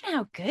 Imagine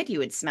how good you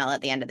would smell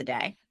at the end of the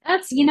day.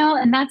 That's,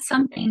 and that's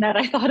something that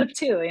I thought of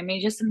too. I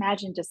mean, just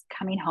imagine just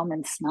coming home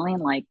and smelling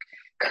like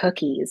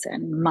cookies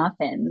and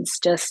muffins.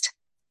 Just,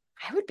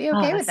 I would be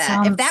okay with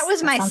that. If that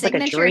was my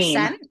signature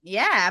scent,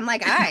 I'm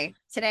like,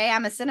 today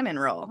I'm a cinnamon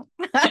roll.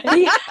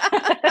 Yeah,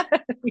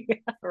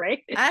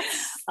 right? That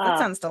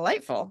sounds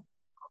delightful.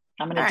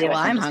 I'm going to do it. Well,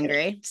 I'm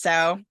hungry.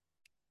 So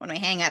when we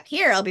hang up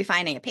here, I'll be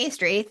finding a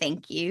pastry.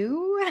 Thank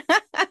you.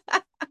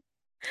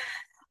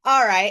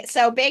 All right.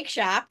 So bake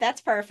shop.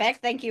 That's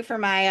perfect. Thank you for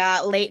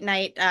my late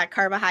night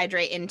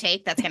carbohydrate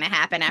intake. That's going to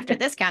happen after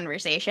this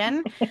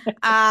conversation.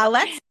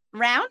 Let's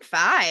round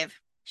 5.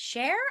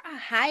 Share a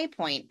high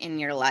point in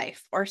your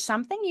life or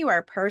something you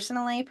are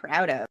personally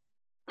proud of.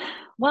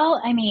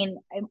 Well, I mean,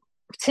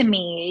 to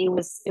me, it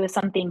was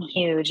something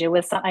huge.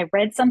 I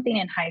read something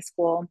in high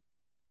school.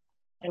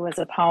 It was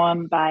a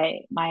poem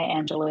by Maya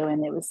Angelou,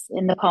 and it was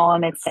in the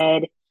poem. It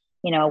said,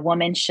 a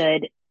woman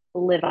should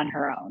live on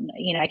her own.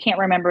 I can't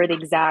remember the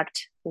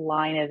exact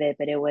line of it,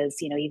 but it was,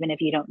 even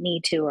if you don't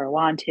need to or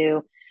want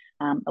to,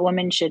 a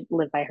woman should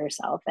live by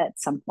herself at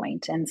some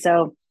point. And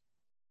so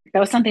that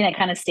was something that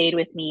kind of stayed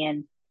with me.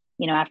 And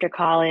after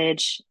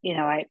college,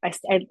 I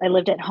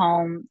lived at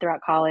home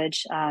throughout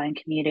college and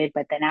commuted.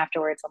 But then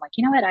afterwards, I'm like,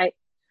 you know what, I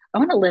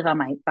want to live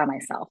by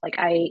myself. Like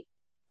I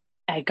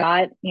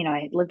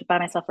lived by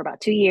myself for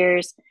about 2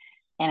 years,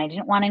 and I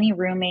didn't want any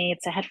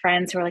roommates. I had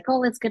friends who were like, oh,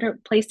 let's get a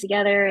place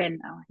together. And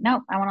I'm like,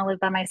 no, I want to live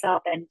by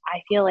myself. And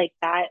I feel like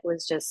that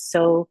was just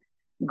so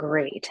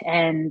great.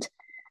 And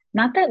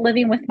not that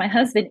living with my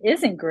husband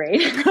isn't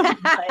great,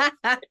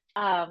 but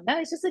no,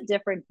 it's just a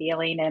different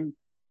feeling. And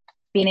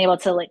being able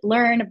to like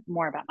learn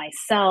more about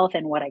myself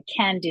and what I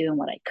can do and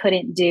what I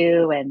couldn't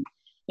do. And,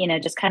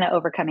 just kind of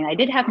overcoming. I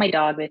did have my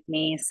dog with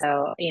me.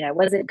 So, I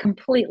wasn't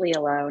completely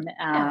alone.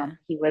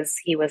 He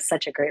was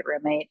such a great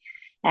roommate.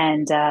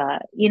 And,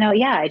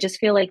 I just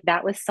feel like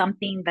that was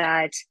something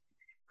that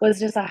was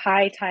just a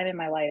high time in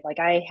my life. Like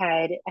I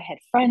had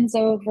friends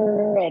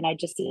over, and I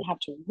just didn't have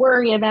to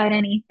worry about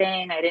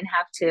anything. I didn't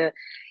have to,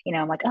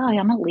 I'm like, oh,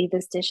 I'm going to leave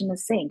this dish in the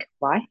sink.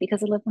 Why?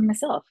 Because I live by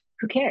myself.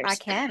 Who cares?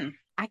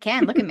 I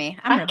can. Look at me.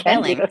 I'm I can do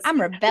rebelling. this. I'm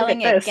Look at rebelling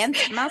this.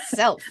 against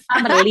myself.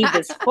 I'm gonna leave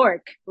this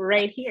fork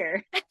right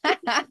here.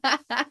 I'm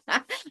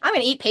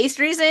gonna eat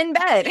pastries in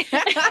bed. So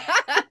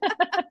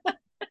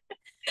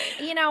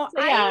yeah.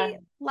 I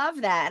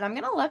love that. And I'm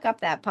gonna look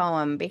up that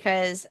poem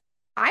because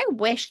I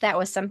wish that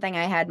was something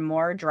I had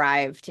more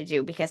drive to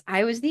do because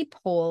I was the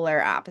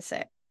polar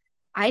opposite.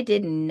 I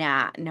did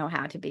not know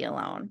how to be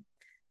alone.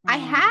 I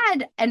Mm.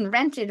 had and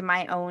rented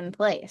my own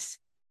place,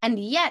 and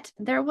yet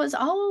there was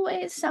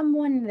always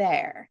someone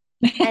there.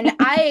 And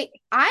I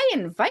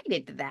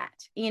invited that.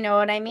 You know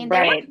what I mean? They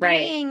Right, weren't right.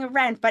 paying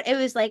rent, but it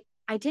was like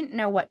I didn't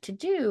know what to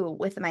do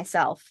with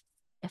myself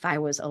if I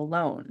was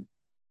alone.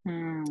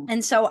 Mm.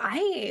 And so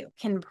I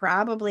can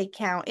probably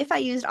count, if I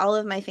used all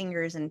of my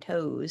fingers and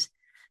toes,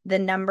 the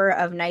number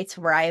of nights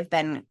where I've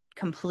been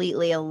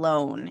completely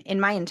alone in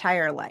my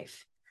entire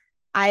life.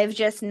 I've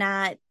just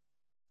not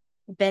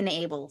been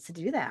able to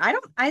do that.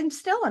 I'm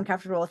still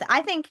uncomfortable with it.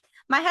 I think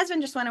my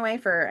husband just went away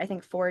for, I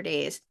think, 4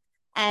 days.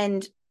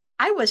 And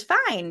I was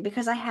fine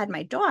because I had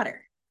my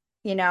daughter,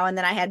 and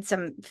then I had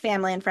some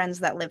family and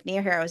friends that lived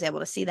near here. I was able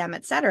to see them,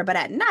 etc. But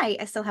at night,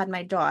 I still had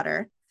my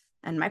daughter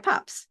and my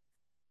pups.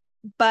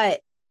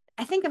 But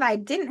I think if I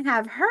didn't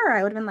have her,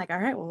 I would have been like, all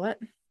right, well,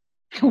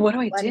 What do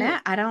I what do?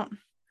 now? I don't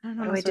know What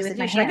what do I'm I do supposed to with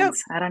my do. Should I go?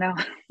 hands? I don't know.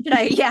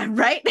 Yeah,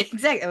 right.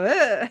 Exactly.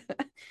 Ugh.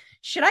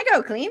 Should I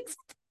go clean?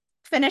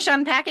 Finish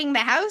unpacking the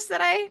house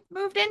that I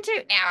moved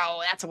into?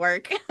 No, that's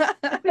work.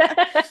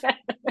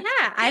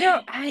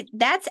 Yeah,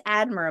 that's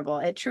admirable.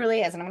 It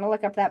truly is. And I'm going to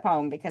look up that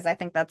poem because I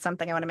think that's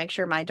something I want to make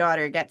sure my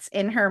daughter gets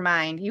in her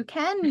mind. You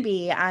can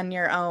be on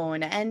your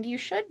own and you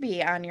should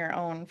be on your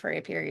own for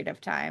a period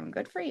of time.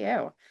 Good for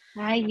you.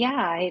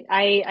 Yeah,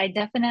 I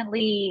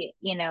definitely,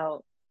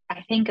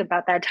 I think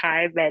about that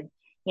time and,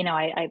 you know,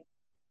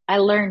 I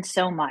learned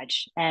so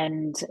much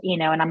and,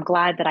 and I'm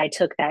glad that I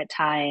took that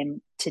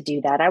time to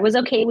do that. I was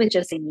okay with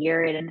just a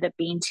year. It ended up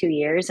being 2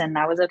 years and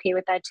I was okay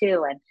with that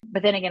too.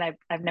 But then again,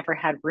 I've never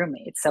had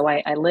roommates. So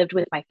I lived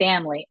with my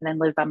family and then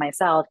lived by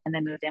myself and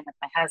then moved in with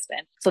my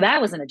husband. So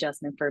that was an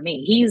adjustment for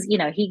me.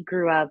 He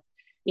grew up,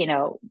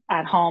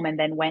 at home and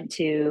then went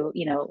to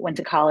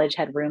college,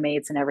 had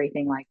roommates and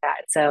everything like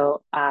that.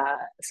 So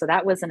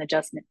that was an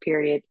adjustment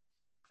period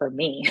for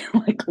me,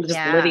 like just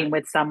Yeah. living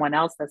with someone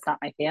else that's not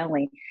my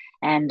family.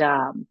 And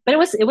but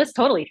it was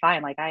totally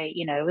fine. Like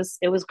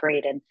it was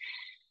great. And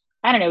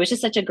I don't know, it was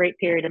just such a great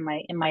period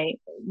in my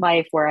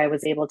life where I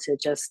was able to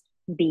just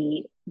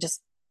be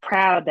just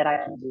proud that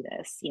I can do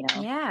this,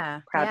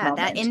 Yeah. proud Yeah. That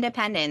moment.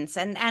 independence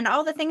and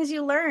all the things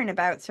you learn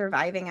about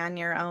surviving on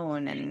your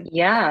own. And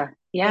Yeah.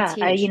 it's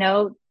Yeah.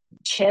 huge.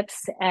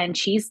 Chips and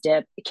cheese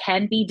dip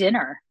can be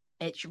dinner.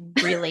 It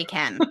really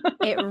can.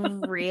 It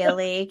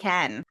really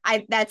can.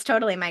 That's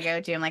totally my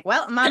go-to. I'm like,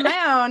 well, I'm on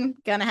my own.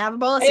 Gonna have a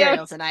bowl of I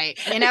cereal tonight.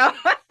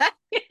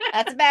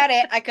 That's about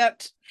it. I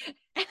cooked.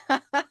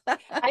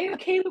 am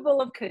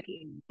capable of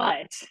cooking,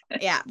 but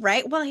Yeah,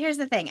 right. Well, here's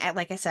the thing.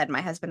 Like I said,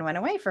 my husband went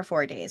away for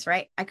 4 days,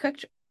 right? I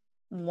cooked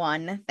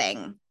one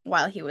thing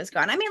while he was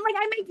gone. I mean, like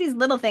I make these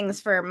little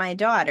things for my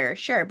daughter,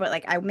 sure, but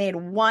like I made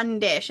one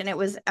dish and it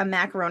was a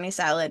macaroni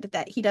salad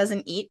that he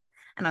doesn't eat.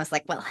 And I was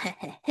like, well,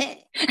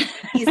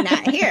 he's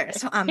not here,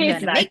 so I'm he's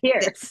gonna not make here.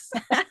 this.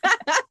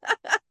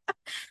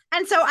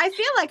 And so I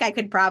feel like I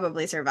could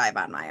probably survive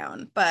on my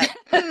own, but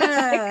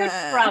I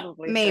could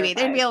probably maybe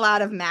there'd be survive. a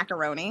lot of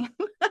macaroni.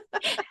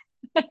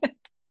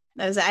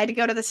 I had to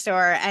go to the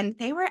store and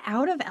they were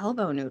out of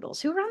elbow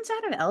noodles. Who runs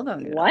out of elbow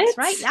noodles, What?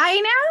 right?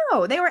 I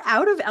know. They were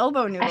out of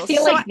elbow I noodles.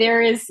 feel So like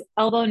there is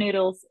elbow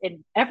noodles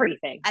in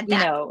everything, well,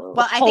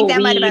 I think whole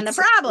that might have been wheat.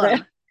 the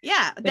problem.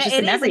 Yeah, They're just it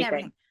in is in everything.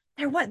 everything.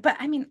 There was, but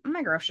I mean,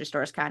 my grocery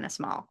store is kind of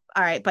small.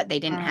 All right, but they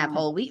didn't have Mm,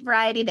 whole wheat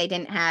variety. They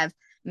didn't have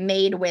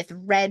made with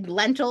red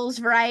lentils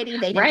variety.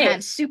 They didn't have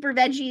right. super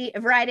veggie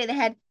variety. They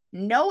had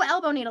no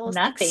elbow noodles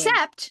Nothing.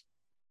 except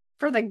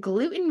for the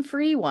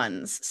gluten-free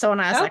ones. So when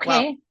I was like,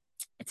 well, Okay,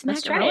 it's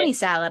let's try it. macaroni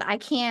salad. I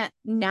can't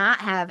not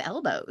have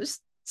elbows.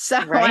 So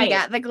I Right.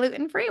 got the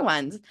gluten-free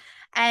ones.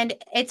 And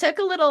it took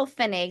a little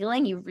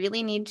finagling. You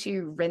really need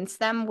to rinse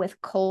them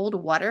with cold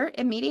water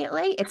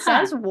immediately. It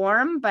Huh. says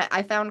warm, but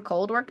I found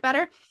cold worked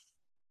better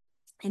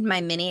in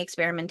my mini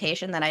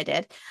experimentation that I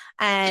did.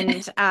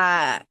 And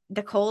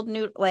the cold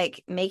noodle,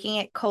 like making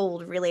it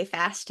cold really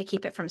fast to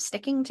keep it from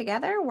sticking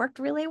together, worked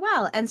really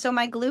well. And so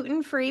my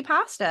gluten-free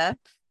pasta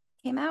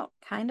came out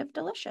kind of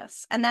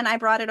delicious. And then I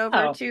brought it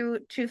over Oh,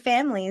 to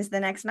families the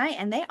next night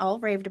and they all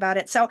raved about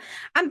it. So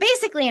I'm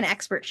basically an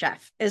expert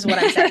chef is what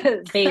I'm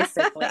saying.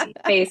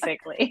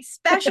 basically,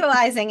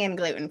 Specializing in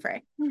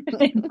gluten-free.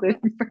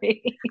 gluten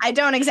free. I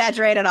don't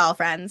exaggerate at all,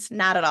 friends.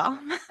 Not at all.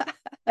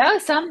 No,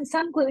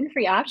 some gluten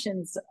free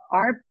options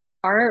are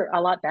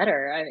a lot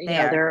better. They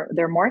are.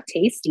 They're more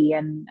tasty,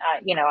 and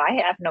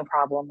I have no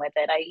problem with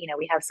it.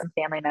 We have some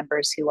family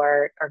members who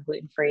are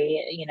gluten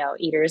free,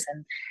 eaters,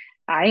 and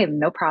I have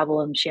no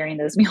problem sharing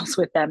those meals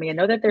with them. You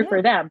know that they're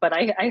for them, but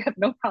I have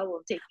no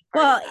problem taking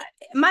part in that.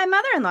 My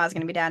mother-in-law is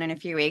going to be down in a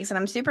few weeks, and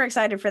I'm super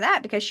excited for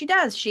that because she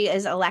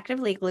is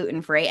electively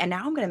gluten-free, and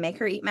now I'm going to make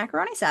her eat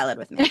macaroni salad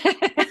with me.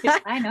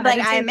 I know.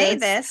 Like, I made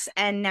this,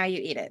 and now you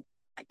eat it.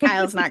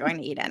 Kyle's not going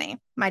to eat any.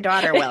 My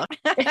daughter will.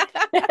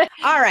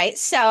 All right.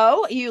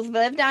 So you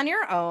lived on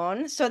your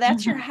own. So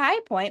that's your high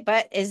point.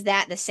 But is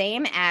that the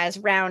same as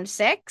round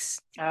 6?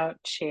 Oh,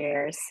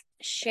 cheers.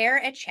 Share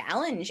a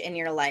challenge in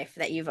your life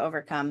that you've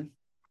overcome.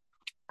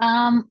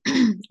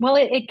 Well,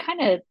 it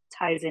kind of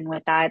ties in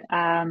with that.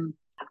 I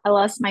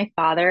lost my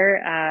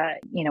father,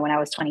 when I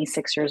was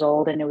 26 years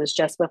old, and it was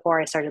just before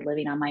I started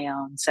living on my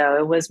own. So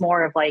it was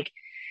more of like,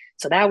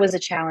 so that was a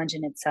challenge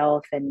in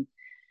itself, and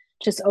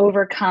just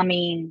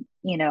overcoming,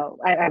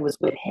 I was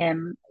with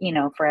him,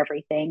 for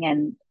everything.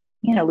 And,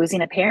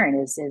 losing a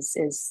parent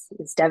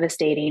is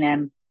devastating.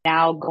 And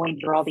now going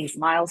through all these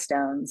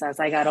milestones as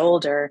I got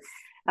older,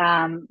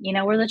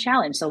 was a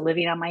challenge. So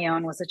living on my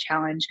own was a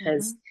challenge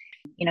because,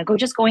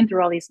 going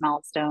through all these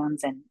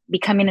milestones and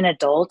becoming an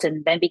adult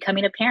and then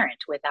becoming a parent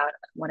without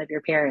one of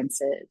your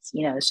parents is,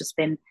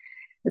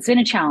 it's been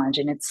a challenge,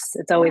 and it's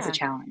always a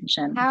challenge.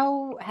 And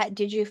how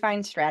did you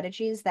find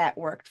strategies that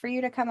worked for you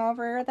to come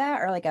over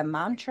that, or like a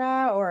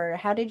mantra, or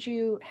how did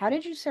you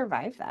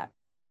survive that?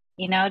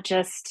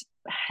 Just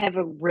have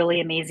a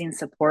really amazing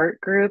support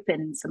group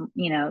and some,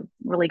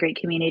 really great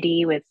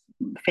community with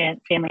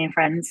family and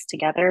friends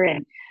together,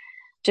 and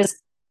just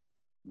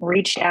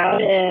reached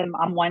out.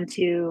 I'm one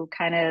to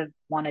kind of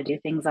want to do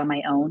things on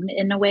my own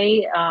in a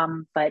way.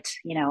 But,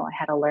 I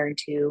had to learn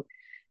to,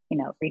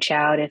 reach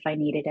out if I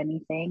needed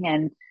anything.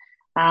 And,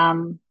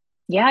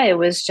 it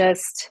was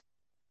just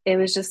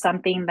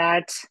something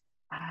that,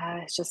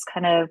 it's just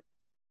kind of,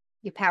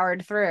 you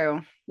powered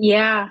through.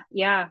 Yeah.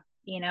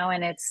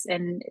 And it's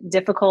in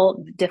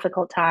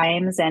difficult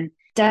times, and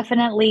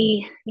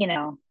definitely,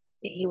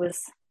 he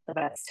was the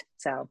best.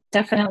 So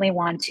definitely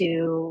want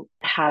to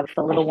have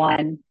the little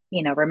one,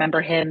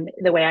 remember him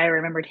the way I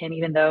remembered him,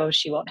 even though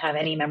she won't have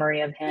any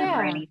memory of him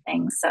or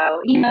anything.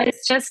 So,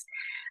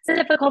 it's a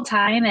difficult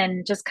time,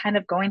 and just kind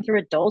of going through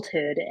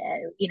adulthood.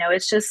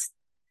 It's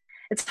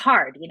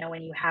hard,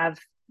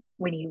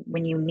 when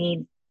you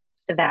need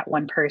that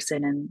one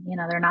person, and,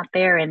 they're not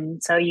there.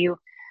 And so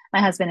my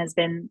husband has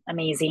been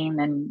amazing.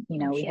 And,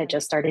 we had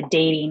just started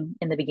dating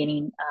in the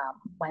beginning,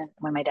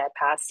 when my dad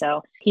passed.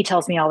 So he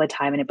tells me all the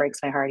time, and it breaks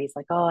my heart. He's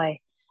like, oh, I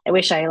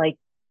wish I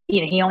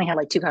he only had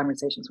 2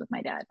 conversations with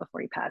my dad before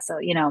he passed. So,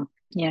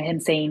 him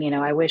saying,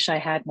 I wish I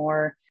had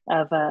more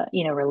of a,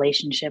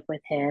 relationship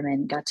with him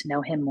and got to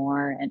know him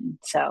more. And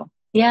so,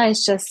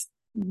 it's just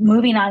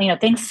moving on,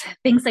 things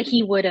that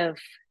he would have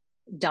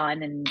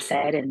done and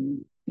said.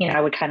 And, I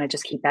would kind of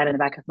just keep that in the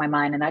back of my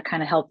mind. And that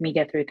kind of helped me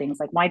get through things.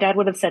 Like, my dad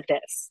would have said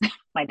this.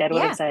 My dad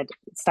would have said,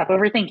 stop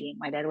overthinking.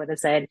 My dad would have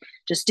said,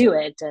 just do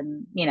it.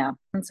 And,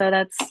 and so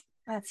that's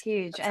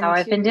huge. That's how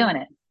I've been doing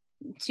it.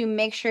 To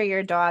make sure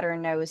your daughter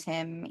knows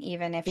him,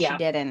 even if she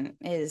didn't,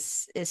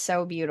 is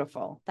so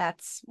beautiful.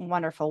 That's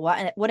wonderful.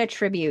 What a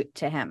tribute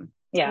to him.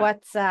 Yeah.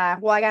 I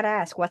gotta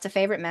ask, what's a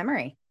favorite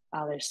memory?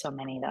 Oh, there's so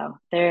many though.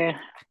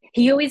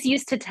 He always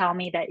used to tell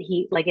me that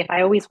if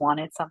I always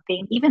wanted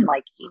something, even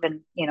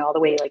all the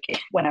way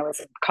when I was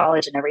in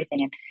college and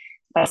everything, and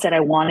if I said I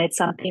wanted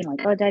something,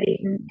 like, oh,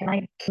 Daddy,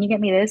 can you get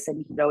me this?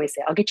 And he would always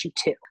say, I'll get you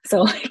 2.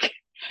 So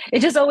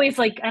it just always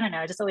I don't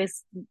know, it just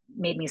always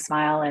made me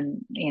smile,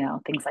 and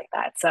things like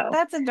that. So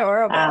that's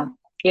adorable.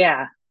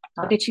 Yeah,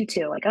 I'll get you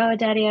 2. Like, oh,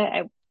 Daddy,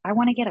 I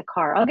want to get a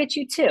car. I'll get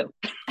you 2.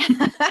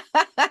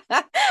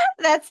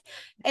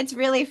 It's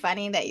really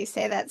funny that you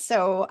say that.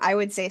 So I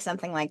would say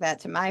something like that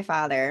to my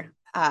father,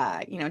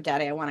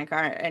 Daddy, I want a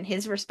car. And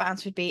his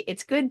response would be,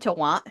 it's good to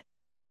want.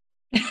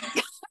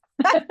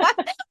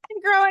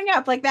 Growing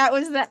up, that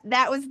was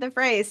the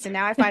phrase. So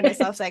now I find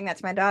myself saying that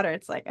to my daughter.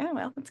 It's like, oh,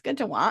 well, it's good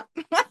to want.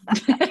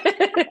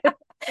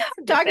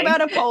 Talk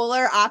about a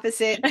polar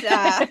opposite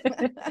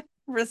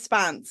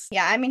response.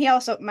 Yeah, I mean,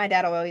 my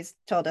dad always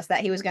told us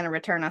that he was going to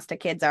return us to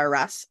Kids R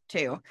Us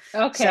too.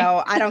 Okay.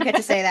 So I don't get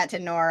to say that to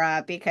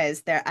Nora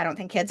because I don't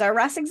think Kids R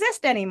Us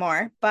exist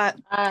anymore, but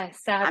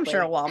I'm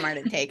sure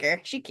Walmart would take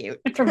her. She's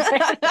cute. I'm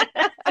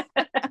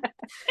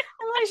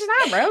like, she's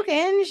not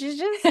broken. She's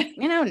just,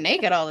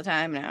 naked all the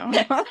time now.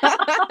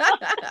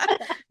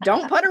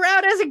 Don't put her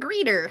out as a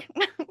greeter.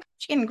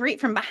 She can greet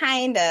from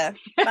behind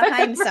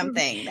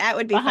something. That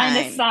would be behind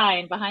fine. A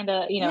sign, behind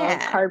a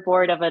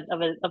cardboard of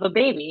a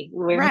baby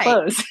wearing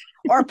clothes.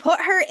 Or put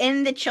her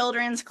in the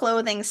children's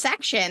clothing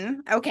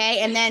section, okay?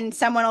 And then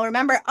someone will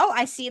remember, oh,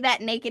 I see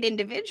that naked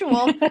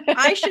individual.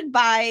 I should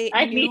buy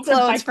new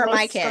clothes for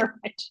my kid.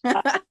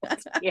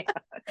 Yeah.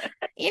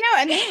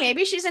 And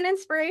maybe she's an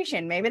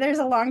inspiration. Maybe there's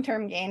a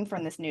long-term gain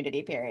from this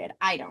nudity period.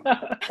 I don't know.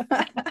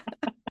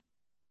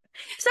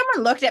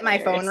 Someone looked at my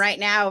phone right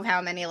now of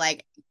how many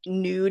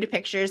nude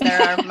pictures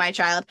there are of my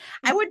child,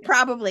 I would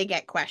probably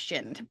get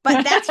questioned.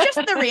 But that's just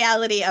the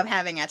reality of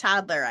having a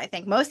toddler. I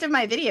think most of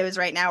my videos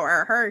right now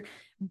are her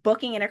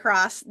booking it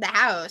across the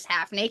house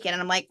half naked.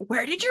 And I'm like,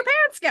 where did your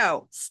pants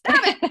go? Stop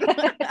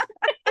it.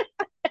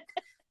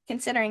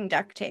 considering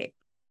duct tape.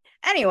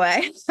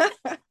 Anyway.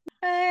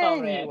 Oh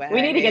man,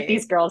 we need to get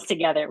these girls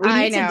together.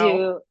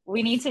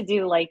 We need to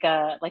do like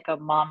a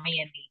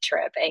mommy and me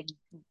trip and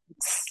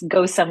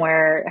go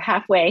somewhere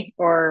halfway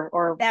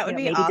or that would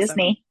be maybe awesome.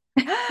 Disney.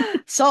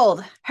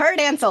 Sold. Heard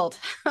and sold.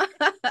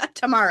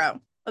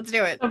 Tomorrow. Let's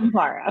do it.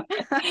 Tomorrow.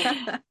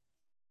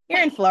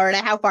 You're in Florida.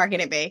 How far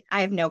can it be?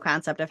 I have no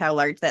concept of how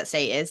large that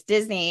state is.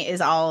 Disney is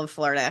all of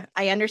Florida.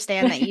 I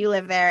understand that you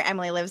live there.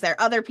 Emily lives there.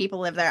 Other people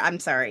live there. I'm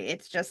sorry.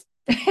 It's just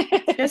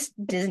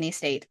Disney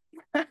state.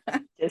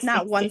 Disney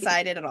not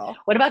one-sided at all.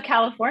 What about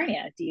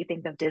California? Do you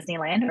think of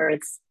Disneyland or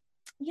it's?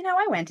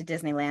 I went to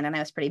Disneyland and I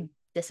was pretty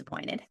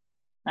disappointed.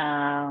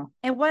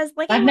 It was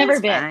like I've never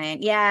been.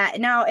 Fine. Yeah,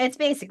 no, it's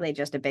basically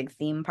just a big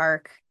theme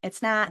park.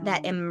 It's not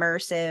that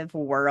immersive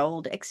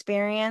world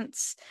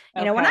experience.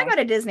 When I go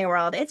to Disney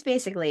World, it's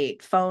basically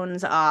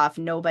phones off,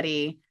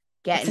 nobody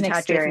get in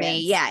touch with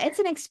me. Yeah, it's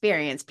an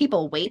experience.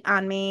 People wait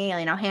on me,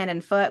 hand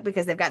and foot,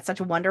 because they've got such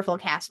wonderful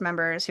cast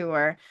members who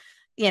are,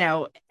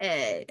 and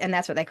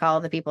that's what they call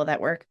the people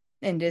that work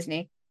in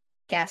Disney,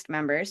 cast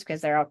members,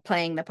 because they're all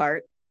playing the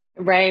part.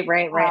 Right.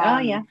 Oh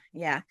yeah.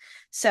 Yeah.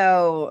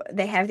 So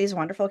they have these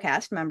wonderful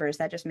cast members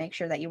that just make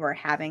sure that you are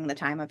having the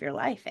time of your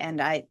life.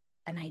 And I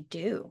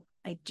do.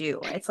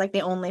 It's like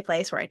the only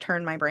place where I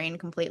turn my brain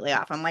completely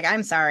off. I'm like,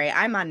 I'm sorry,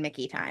 I'm on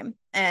Mickey time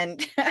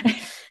and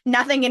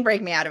nothing can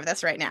break me out of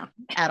this right now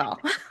at all.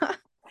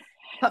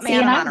 Put me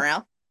on a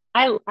monorail.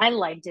 I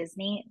like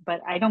Disney,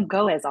 but I don't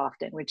go as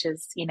often, which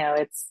is,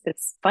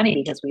 it's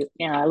funny because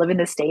I live in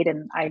the state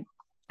and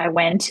I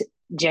went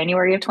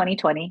January of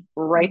 2020,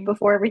 right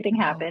before everything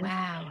happened.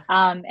 Wow.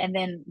 And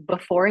then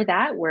before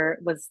that,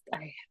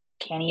 I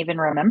can't even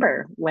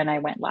remember when I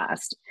went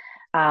last.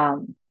 I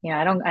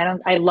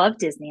love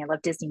Disney. I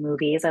love Disney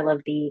movies. I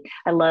love the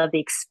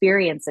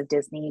experience of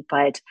Disney,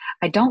 but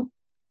I don't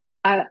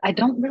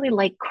really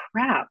like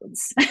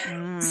crowds.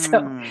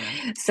 So,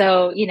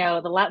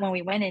 when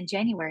we went in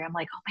January, I'm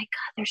like, oh my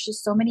God, there's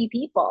just so many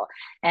people.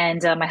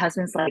 And my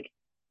husband's like,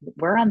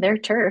 we're on their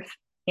turf.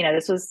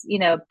 This was,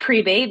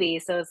 pre-baby.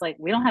 So it's like,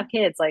 we don't have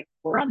kids. Like,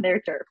 we're on their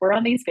turf. We're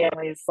on these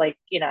families. Like,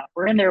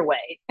 we're in their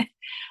way.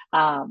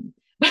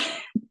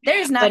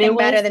 There's nothing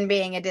better than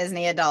being a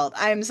Disney adult.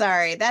 I'm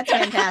sorry. That's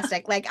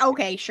fantastic. Like,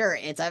 okay, sure,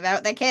 it's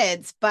about the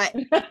kids, but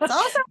it's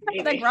also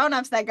about the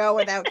grown-ups that go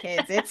without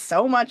kids. It's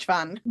so much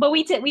fun. But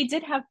we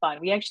did have fun.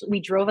 We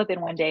drove up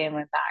in one day and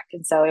went back.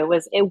 And so it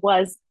was a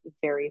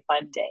very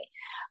fun day.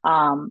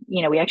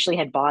 We actually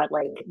had bought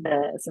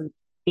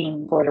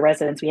being Florida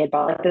residents, we had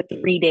bought the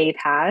 3-day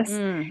pass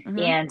and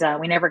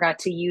we never got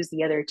to use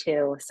the other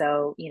 2.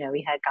 So,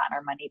 we had gotten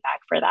our money back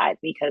for that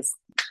because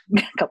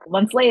a couple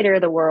months later,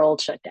 the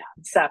world shut down.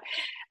 So,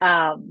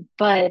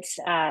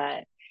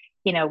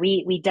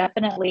 we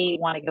definitely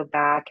want to go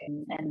back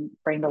and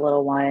bring the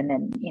little one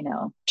and,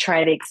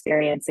 try the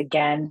experience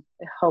again.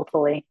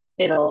 Hopefully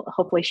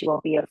she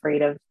won't be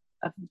afraid of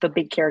the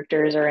big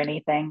characters or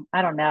anything.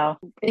 I don't know.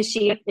 Is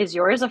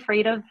yours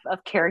afraid of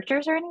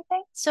characters or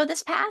anything? So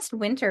this past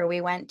winter,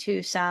 we went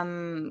to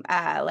some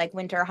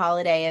winter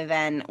holiday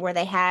event where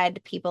they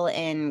had people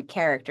in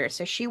character.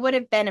 So she would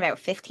have been about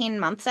 15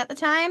 months at the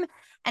time.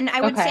 And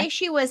I would say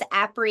she was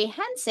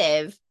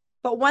apprehensive,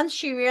 but once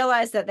she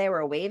realized that they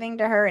were waving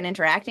to her and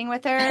interacting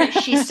with her,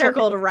 she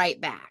circled right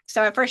back.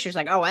 So at first she was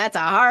like, oh, that's a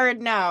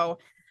hard no.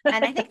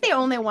 And I think the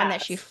only one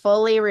that she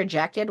fully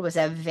rejected was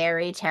a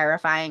very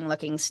terrifying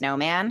looking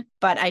snowman.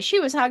 But she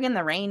was hugging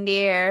the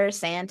reindeer,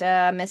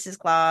 Santa, Mrs.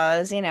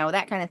 Claus,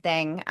 that kind of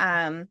thing.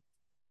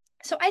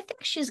 So I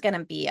think she's going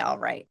to be all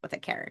right with a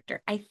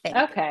character, I think.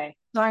 Okay.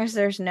 As long as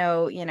there's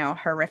no,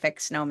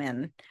 horrific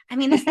snowman. I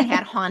mean, this thing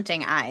had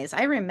haunting eyes.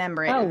 I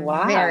remember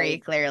it very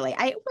clearly.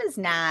 It was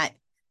not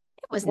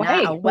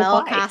a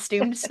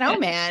well-costumed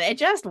snowman. It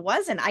just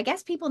wasn't. I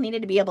guess people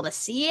needed to be able to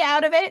see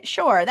out of it.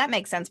 Sure, that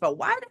makes sense. But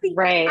why do the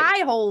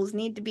eye holes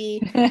need to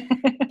be,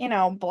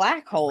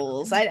 black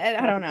holes? I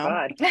don't know.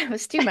 God. It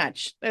was too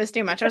much. I was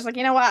like,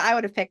 you know what? I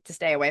would have picked to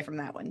stay away from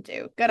that one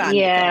too. Good on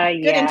you.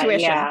 Good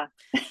intuition. Yeah.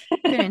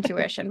 Good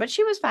intuition. But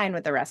she was fine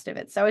with the rest of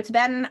it. So it's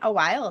been a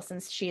while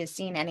since she has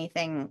seen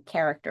anything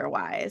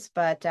character-wise.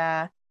 But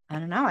I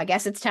don't know. I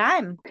guess it's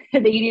time.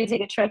 That you need to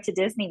take a trip to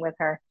Disney with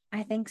her.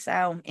 I think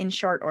so, in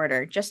short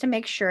order, just to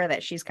make sure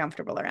that she's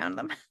comfortable around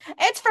them.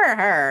 It's for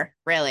her,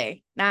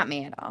 really, not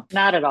me at all.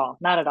 Not at all.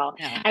 No.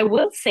 I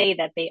will say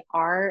that they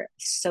are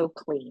so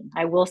clean.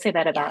 I will say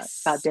that about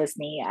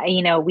Disney.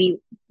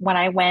 When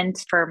I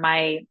went for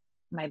my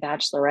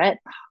bachelorette,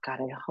 oh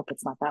God, I hope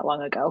it's not that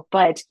long ago,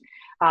 but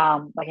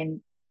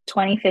in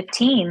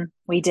 2015,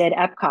 we did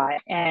Epcot,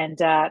 and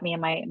me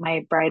and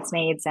my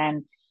bridesmaids,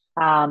 and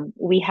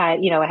we had,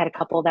 I had a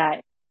couple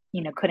that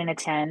couldn't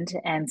attend.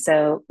 And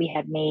so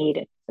my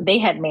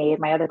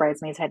other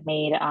bridesmaids had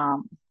made,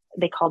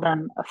 they called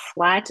them a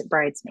flat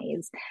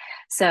bridesmaids.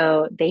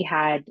 So they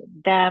had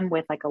them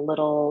with like a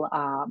little,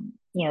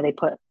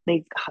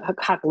 they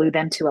hot glue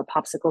them to a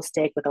popsicle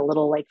stick with a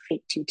little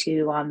fake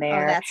tutu on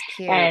there. Oh, that's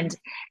cute.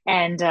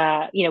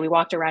 And we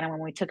walked around, and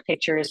when we took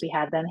pictures, we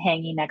had them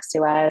hanging next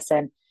to us.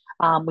 And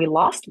We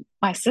lost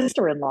my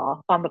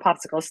sister-in-law on the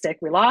popsicle stick.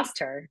 We lost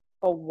her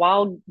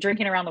while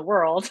drinking around the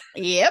world.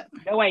 Yep.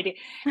 No idea.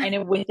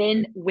 And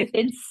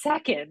within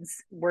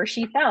seconds where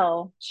she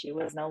fell, she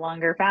was no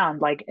longer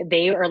found. Like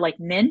they are like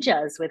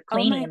ninjas with Oh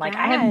cleaning. my And like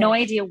I have no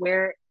gosh. idea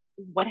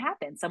what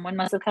happened. Someone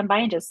must have come by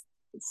and just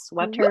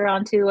swept Whoop. her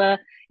onto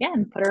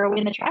and put her away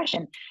in the trash.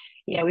 And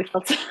we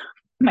felt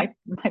my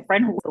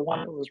friend who was the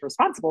one who was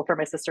responsible for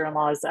my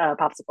sister-in-law's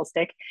popsicle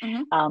stick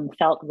Mhm.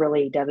 felt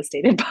really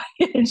devastated by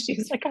it, and she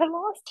was like, I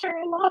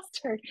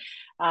lost her.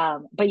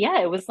 But yeah,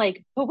 it was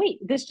like, but wait,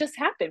 this just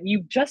happened,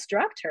 you just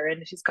dropped her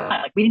and she's gone.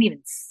 Like we didn't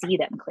even see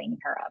them cleaning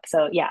her up.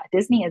 So yeah,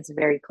 Disney is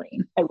very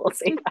clean, I will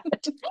say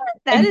that.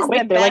 That And is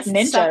quick, the they're like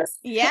best. ninjas.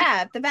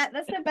 Yeah,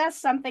 that's the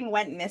best something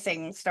went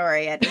missing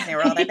story at Disney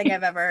World I think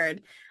I've ever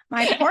heard.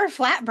 My poor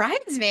flat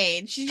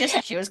bridesmaid.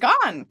 She was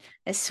gone.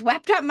 It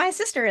swept up my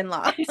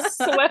sister-in-law.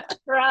 Swept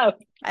her up.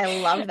 I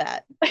love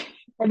that.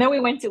 And then we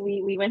went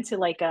to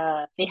like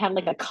they had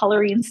like a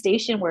coloring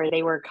station where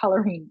they were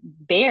coloring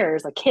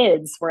bears. Like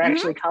kids were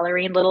actually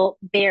coloring little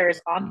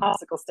bears on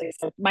popsicle sticks.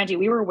 So mind you,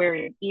 we were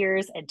wearing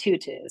ears and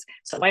tutus.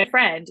 So my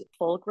friend,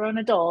 full grown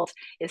adult,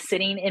 is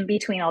sitting in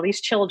between all these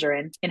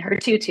children in her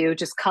tutu,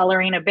 just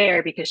coloring a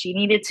bear because she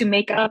needed to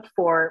make up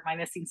for my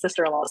missing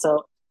sister-in-law.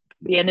 So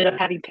we ended up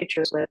having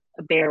pictures with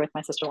a bear with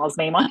my sister-in-law's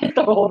name on it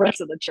the whole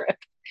rest of the trip.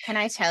 Can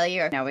I tell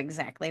you, I know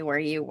exactly where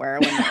you were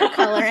when you were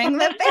coloring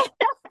the bear.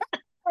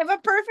 I have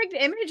a perfect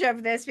image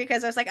of this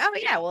because I was like, oh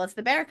yeah, well, it's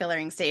the bear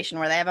coloring station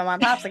where they have them on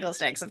popsicle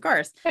sticks, of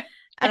course.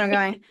 And I'm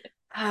going,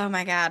 oh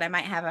my God, I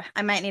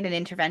might need an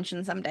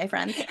intervention someday,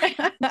 friends.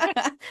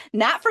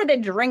 Not for the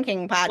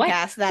drinking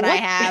podcast that I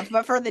have,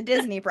 but for the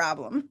Disney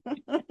problem.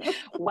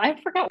 Well, I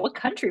forgot, what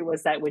country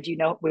was that? Would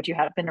you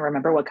happen to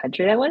remember what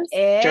country that was?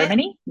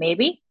 Germany,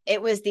 maybe?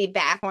 It was the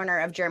back corner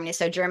of Germany.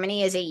 So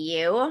Germany is a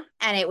U,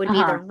 and it would be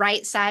the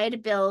right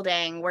side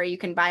building where you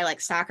can buy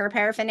like soccer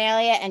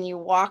paraphernalia, and you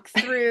walk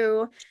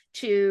through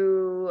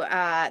to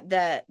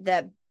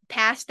the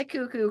past the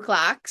cuckoo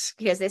clocks,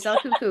 because they sell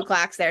cuckoo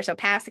clocks there. So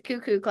past the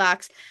cuckoo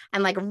clocks,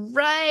 and like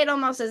right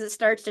almost as it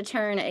starts to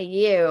turn a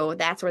U,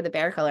 that's where the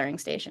bear coloring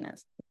station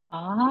is.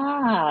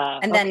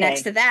 And then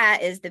next to that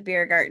is the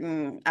Beer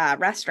Garden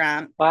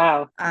restaurant.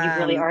 Wow, you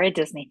really are a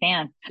Disney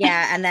fan.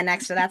 Yeah, and then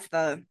next to that's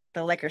the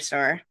liquor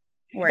store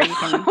where you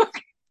can.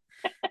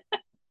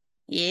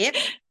 Yep.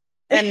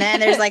 And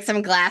then there's like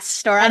some glass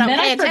store. I don't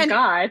pay attention.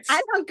 I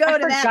don't go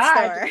to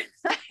that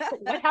store.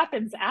 What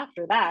happens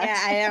after that? Yeah,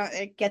 I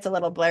don't. It gets a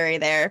little blurry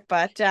there,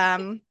 but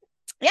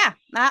yeah,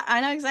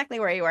 I know exactly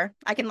where you were.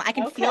 I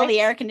can feel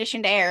the air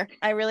conditioned air.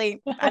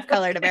 I've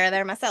colored a bear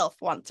there myself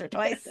once or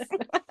twice.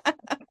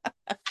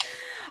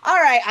 All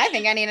right, I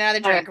think I need another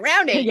drink.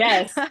 Rounding.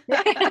 Yes.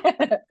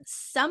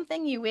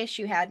 Something you wish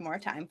you had more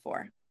time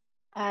for.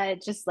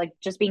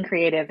 Just being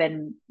creative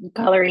and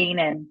coloring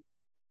and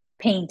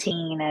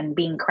painting and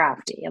being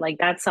crafty. Like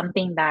that's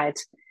something that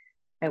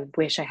I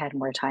wish I had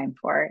more time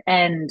for.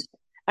 And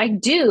I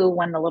do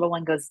when the little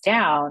one goes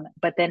down,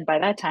 but then by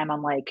that time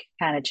I'm like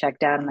kind of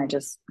checked out and I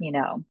just,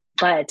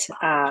 but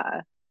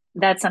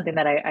that's something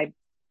that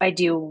I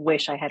do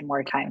wish I had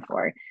more time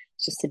for,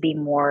 just to be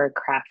more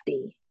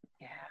crafty.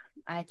 Yeah,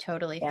 I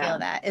totally feel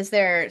that. Is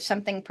there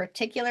something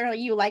particular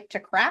you like to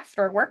craft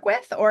or work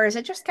with, or is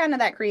it just kind of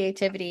that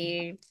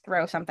creativity,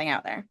 throw something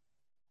out there?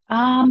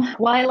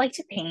 Well, I like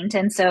to paint.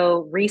 And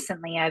so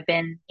recently I've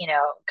been,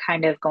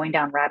 kind of going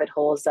down rabbit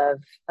holes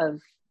of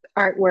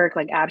artwork,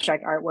 like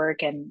abstract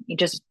artwork, and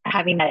just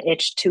having that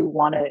itch to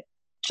want to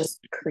just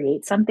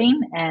create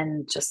something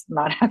and just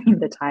not having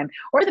the time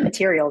or the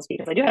materials,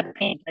 because I do have the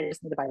paint. I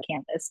just need to buy a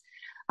canvas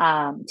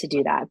to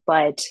do that.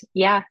 But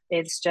yeah,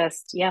 it's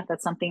just,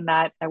 that's something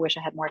that I wish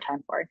I had more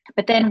time for.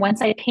 But then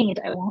once I paint,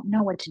 I won't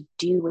know what to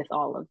do with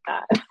all of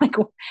that.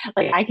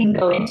 like I can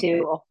go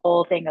into a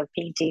whole thing of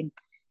painting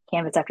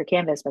canvas after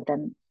canvas, but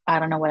then I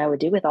don't know what I would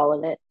do with all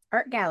of it.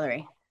 Art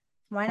gallery.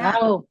 Why not?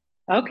 Oh,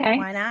 okay.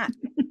 Why not?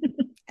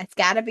 It's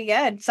got to be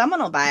good.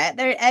 Someone will buy it.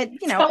 There,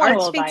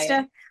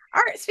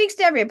 art speaks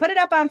to everyone. Put it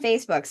up on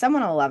Facebook.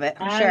 Someone will love it.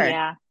 I'm sure.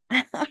 Yeah,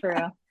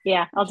 true.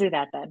 Yeah, I'll do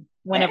that then.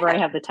 Whenever I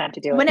have the time to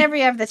do it. Whenever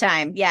you have the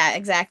time. Yeah,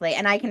 exactly.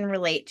 And I can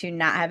relate to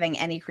not having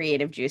any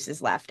creative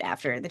juices left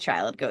after the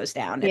child goes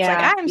down. It's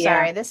like, I'm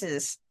sorry. This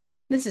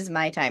is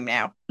my time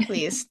now.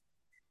 Please.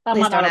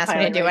 Please don't ask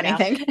me to do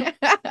anything.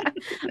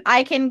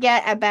 I can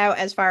get about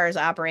as far as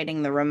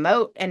operating the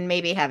remote and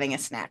maybe having a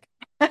snack.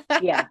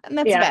 Yeah. And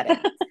that's about it.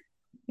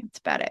 That's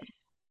about it.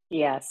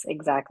 Yes,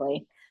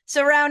 exactly.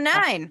 So round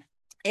 9,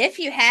 if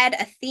you had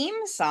a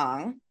theme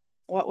song,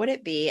 what would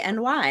it be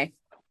and why?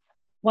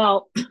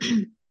 Well,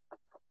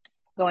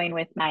 going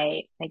with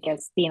my, I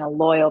guess, being a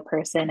loyal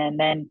person and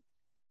then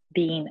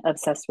being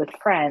obsessed with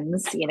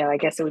Friends, I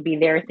guess it would be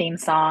their theme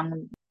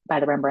song by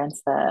the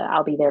Rembrandts,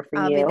 I'll Be There For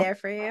You. I'll Be There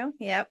For You.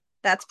 Yep.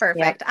 That's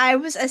perfect. Yep. I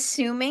was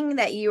assuming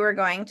that you were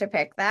going to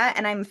pick that,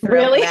 and I'm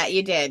thrilled that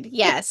you did.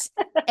 Yes.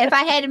 If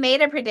I had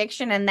made a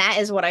prediction, and that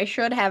is what I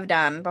should have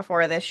done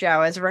before this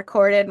show, is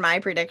recorded my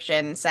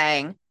prediction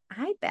saying,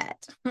 I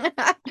bet.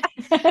 But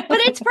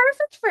it's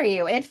perfect for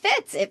you. It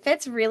fits. It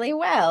fits really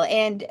well.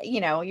 And,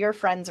 your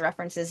friends'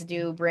 references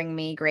do bring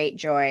me great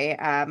joy.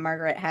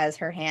 Margaret has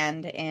her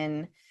hand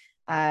in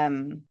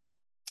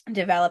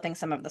developing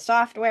some of the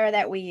software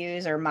that we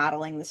use or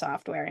modeling the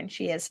software. And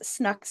she has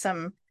snuck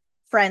some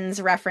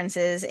friends'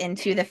 references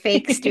into the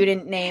fake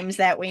student names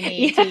that we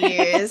need to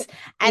use.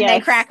 And they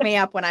crack me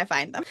up when I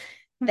find them.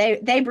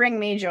 They bring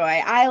me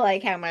joy. I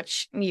like how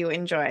much you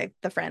enjoy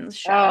the Friends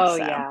show. Oh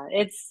yeah.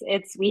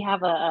 It's we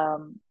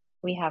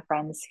have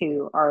friends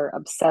who are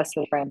obsessed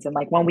with Friends, and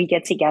like when we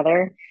get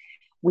together,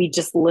 we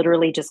just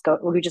literally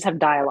we just have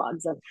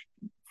dialogues of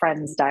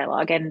Friends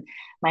dialogue. And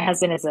my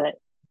husband is a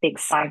big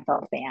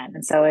Seinfeld fan,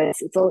 and so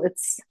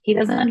it's he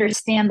doesn't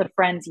understand the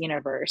Friends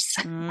universe.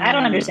 I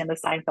don't understand the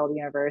Seinfeld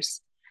universe.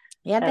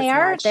 Yeah, they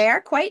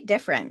are quite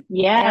different.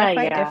 Yeah, they are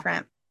quite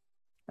different.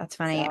 That's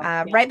funny.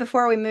 So, right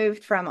before we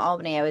moved from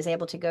Albany, I was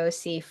able to go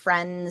see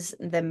Friends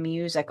the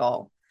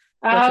musical.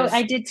 Oh,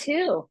 I did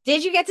too.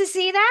 Did you get to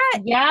see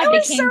that? Yeah,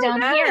 they came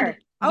down here.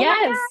 Oh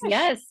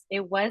yes,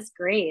 it was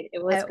great.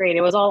 It was great.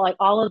 It was all like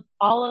all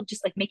of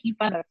just like making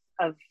fun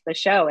of the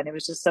show, and it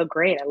was just so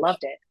great. I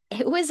loved it.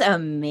 It was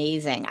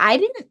amazing. I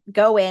didn't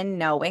go in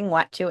knowing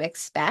what to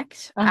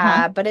expect,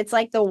 but it's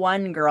like the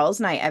one girls'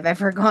 night I've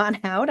ever gone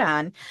out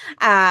on.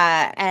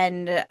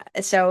 And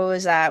so it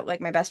was like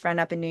my best friend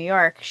up in New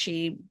York.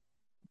 She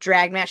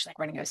dragged me. She's like,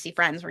 "We're gonna go see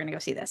Friends. We're gonna go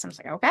see this." I was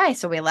like, "Okay."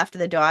 So we left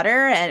the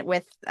daughter and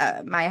with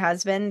my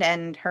husband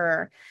and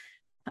her.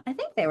 I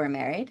think they were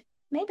married.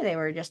 Maybe they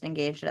were just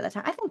engaged at the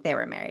time. I think they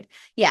were married.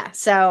 Yeah.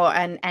 So,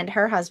 and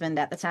her husband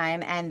at the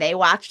time, and they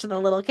watched the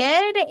little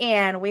kid,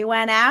 and we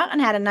went out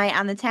and had a night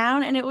on the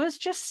town, and it was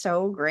just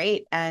so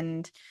great.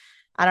 And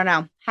I don't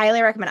know,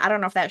 highly recommend. I don't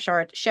know if that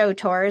show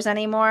tours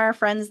anymore,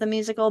 Friends the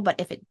musical,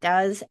 but if it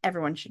does,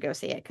 everyone should go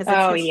see it because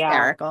it's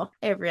hysterical.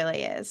 Yeah. It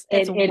really is.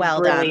 It's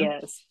well really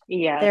done. Is.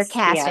 Yes. Their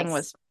casting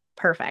was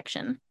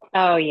perfection.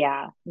 Oh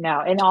yeah. No,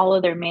 and all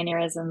of their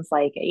mannerisms,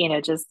 like,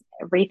 just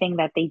everything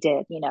that they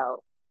did,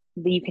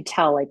 you could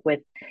tell like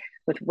with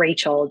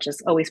Rachel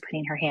just always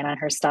putting her hand on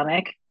her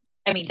stomach.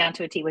 I mean, down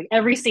to a T. Like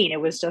every scene, it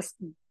was just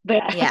the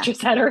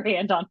actress had her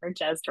hand on her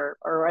chest,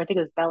 or I think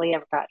it was belly. I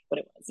forgot what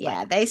it was.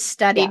 Yeah, they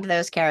studied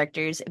those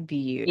characters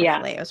beautifully.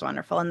 Yeah. It was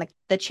wonderful, and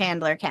the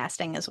Chandler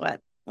casting is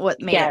what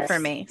made it for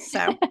me. So,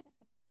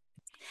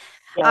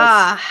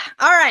 all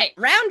right,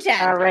 round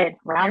 10. All right,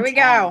 here we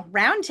go.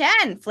 Round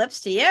 10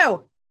 flips to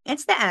you.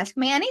 It's the Ask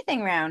Me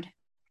Anything round.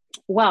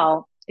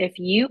 Well, if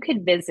you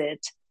could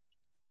visit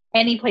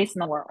any place in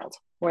the world,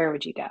 where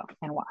would you go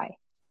and why?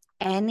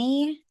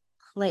 Any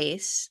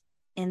place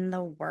in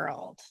the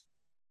world.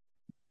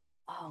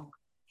 Oh,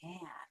 man.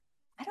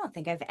 I don't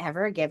think I've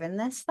ever given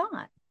this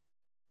thought.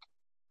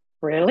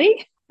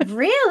 Really?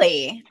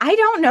 Really? I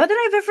don't know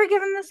that I've ever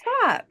given this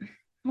thought.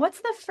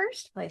 What's the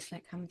first place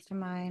that comes to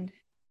mind?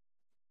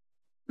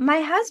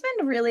 My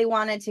husband really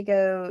wanted to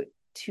go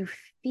to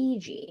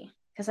Fiji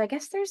because I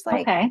guess there's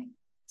like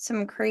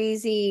some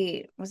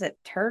crazy, was it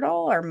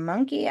turtle or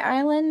monkey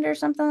island or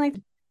something like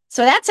that?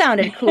 So that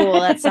sounded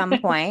cool at some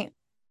point.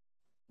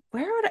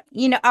 Where would I,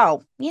 you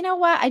know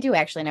what? I do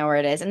actually know where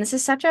it is. And this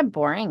is such a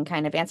boring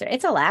kind of answer.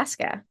 It's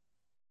Alaska.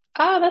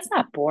 Oh, that's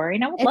not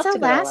boring. I would love to go to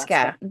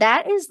Alaska.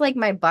 That is like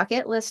my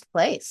bucket list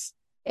place.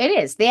 It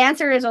is. The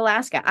answer is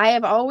Alaska. I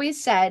have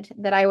always said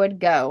that I would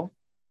go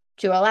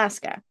to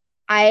Alaska.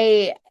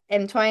 I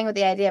am toying with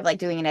the idea of like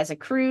doing it as a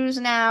cruise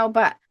now,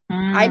 but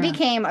I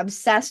became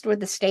obsessed with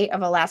the state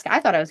of Alaska. I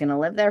thought I was going to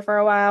live there for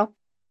a while.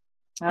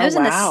 I was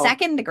in the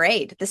second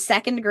grade. The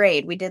second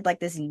grade, we did like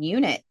this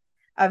unit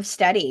of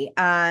study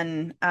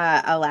on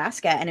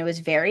Alaska, and it was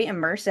very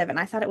immersive, and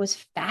I thought it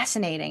was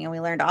fascinating, and we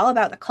learned all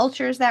about the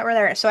cultures that were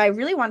there. So I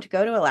really want to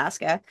go to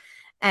Alaska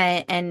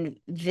and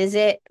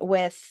visit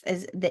with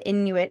the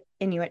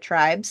Inuit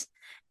tribes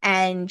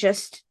and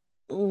just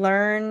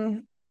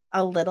learn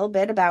a little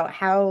bit about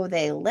how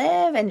they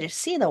live and just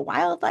see the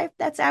wildlife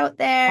that's out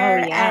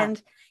there.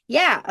 And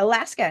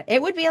Alaska. It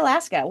would be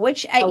Alaska,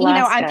 which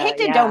I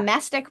picked a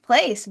domestic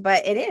place,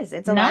 but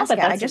it's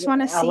Alaska. I just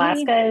want to see.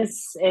 Alaska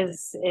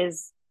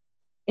is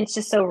it's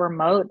just so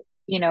remote,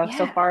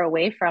 so far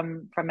away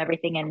from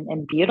everything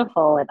and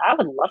beautiful. And I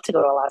would love to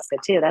go to Alaska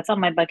too. That's on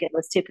my bucket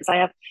list too, because I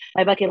have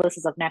my bucket list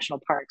is of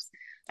national parks.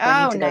 So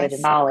I need to go to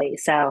Denali.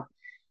 So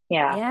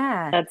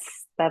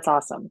that's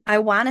awesome. I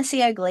want to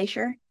see a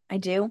glacier. I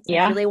do.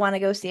 I really want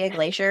to go see a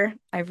glacier.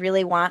 I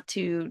really want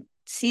to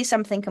see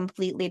something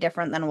completely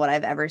different than what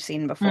I've ever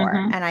seen before.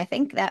 And I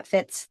think that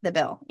fits the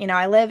bill.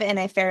 I live in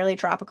a fairly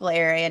tropical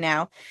area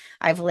now.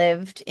 I've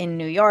lived in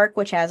New York,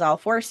 which has all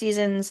 4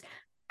 seasons.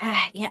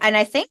 And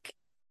I think,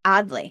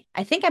 oddly,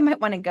 I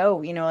might want to go,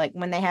 like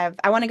when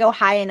I want to go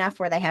high enough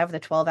where they have the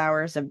 12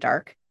 hours of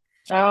dark.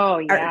 Oh,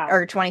 yeah.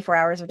 Or 24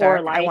 hours of dark.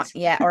 Or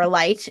light. Or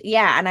light.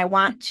 Yeah. And I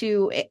want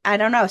to, I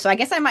don't know. So I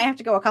guess I might have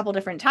to go a couple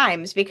different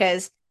times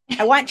because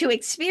I want to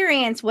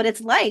experience what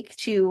it's like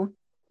to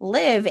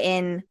live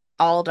in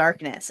all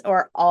darkness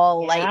or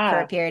all light for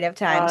a period of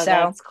time. So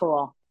that's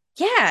cool.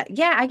 Yeah.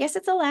 I guess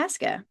it's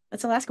Alaska.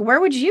 Where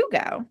would you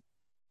go?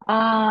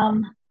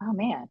 Oh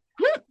man,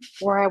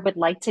 where I would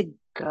like to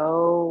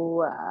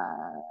go.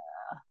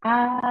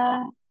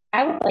 I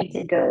would like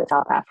to go to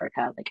South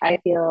Africa. Like I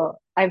feel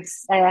I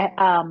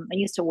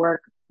used to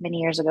work many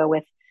years ago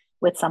with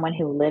someone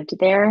who lived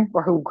there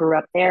or who grew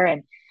up there,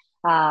 and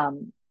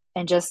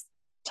just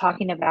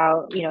talking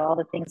about all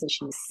the things that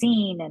she's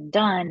seen and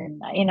done,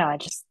 and I don't know,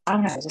 it's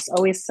just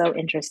always so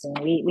interesting.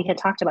 We had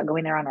talked about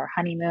going there on our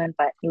honeymoon,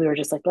 but we were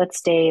just like, let's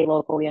stay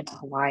local. We went to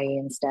Hawaii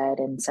instead,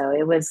 and so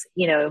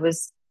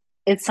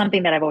it's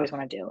something that I've always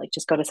wanted to do, like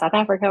just go to South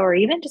Africa or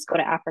even just go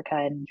to Africa.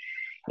 And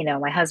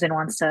my husband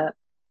wants to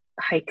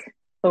hike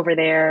over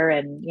there,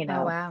 and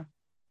Oh wow.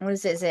 What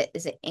is it?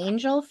 Is it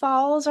Angel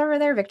Falls over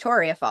there?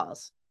 Victoria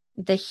Falls.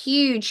 The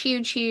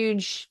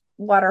huge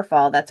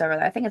waterfall that's over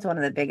there. I think it's one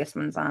of the biggest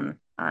ones on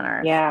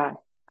Earth. yeah.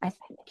 I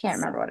can't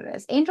remember what it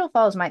is. Angel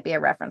Falls might be a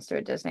reference to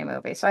a Disney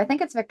movie, so I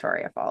think it's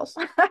Victoria Falls.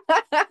 I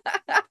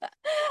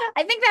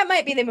think that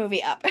might be the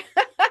movie Up.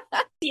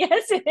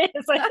 Yes, it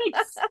is. I think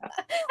so.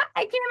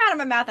 I came out of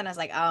my mouth and I was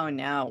like, oh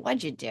no,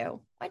 what'd you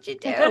do? What'd you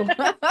do?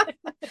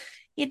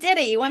 You did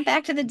it. You went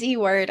back to the D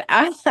word.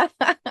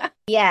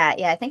 Yeah,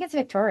 I think it's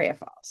Victoria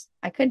Falls.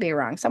 I could be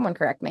wrong. Someone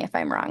correct me if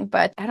I'm wrong,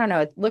 but I don't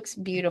know. It looks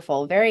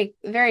beautiful. Very,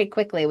 very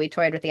quickly, we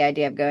toyed with the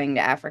idea of going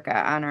to Africa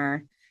on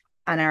our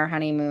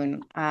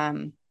honeymoon.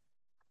 And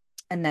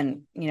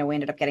then, we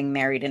ended up getting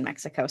married in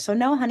Mexico. So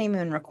no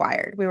honeymoon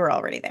required. We were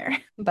already there.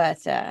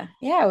 But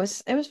yeah, it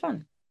was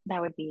fun. That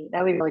would be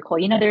really cool.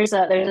 There's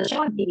a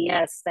show on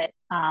PBS that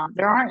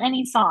there aren't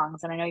any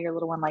songs, and I know your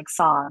little one likes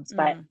songs,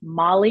 but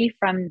Molly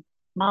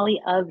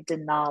of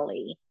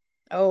Denali.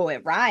 Oh,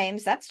 it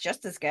rhymes. That's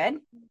just as good.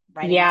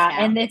 Writing this Yeah,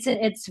 down. and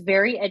it's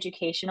very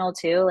educational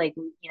too. Like,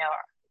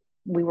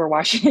 we were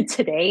watching it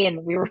today,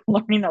 and we were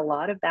learning a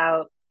lot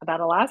about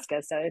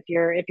Alaska. So if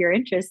you're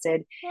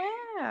interested,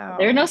 Wow.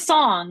 there are no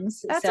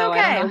songs, That's so okay.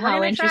 I don't know We're how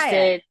gonna try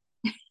interested. it.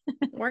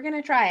 We're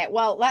gonna try it.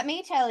 Well, let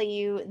me tell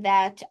you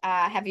that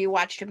have you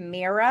watched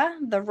Mira,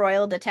 the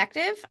Royal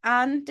Detective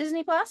on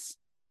Disney Plus?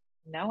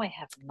 No, I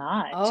have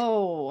not.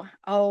 Oh,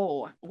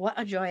 what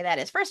a joy that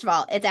is. First of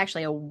all, it's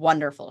actually a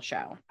wonderful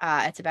show.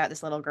 It's about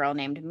this little girl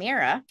named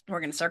Mira. We're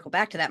going to circle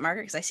back to that,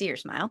 Margaret, because I see your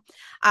smile.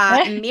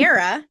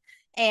 Mira,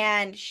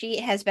 and she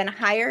has been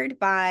hired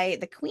by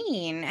the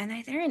Queen,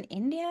 and they're in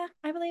India,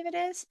 I believe it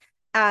is,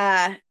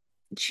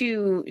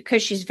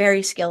 because she's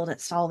very skilled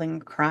at solving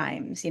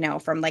crimes,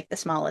 from like the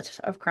smallest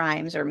of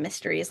crimes or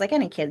mysteries, like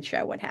any kid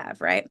show would have,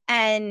 right?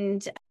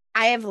 And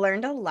I have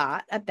learned a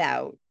lot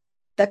about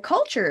the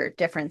culture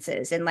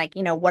differences and like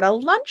what a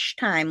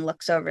lunchtime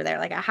looks over there,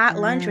 like a hot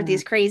lunch with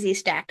these crazy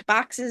stacked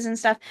boxes and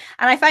stuff.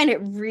 And I find it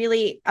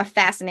really a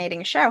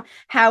fascinating show.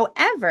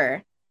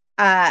 However,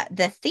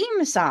 the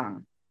theme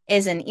song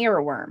is an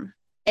earworm.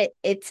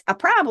 It's a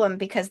problem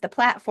because the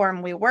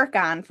platform we work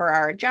on for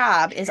our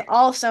job is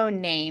also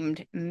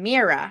named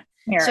Mira.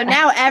 So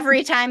now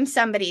every time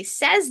somebody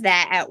says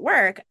that at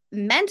work,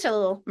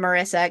 mental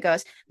Marissa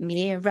goes,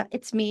 Mira,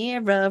 it's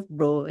Mira,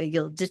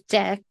 Royal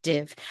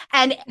Detective.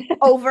 And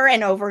over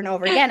and over and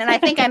over again. And I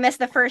think I missed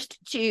the first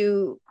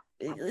two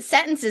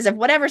sentences of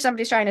whatever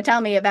somebody's trying to tell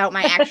me about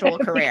my actual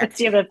career. Because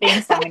you have a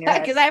theme song in your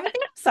head. Because I have a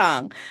theme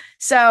song.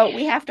 So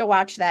we have to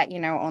watch that,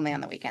 only on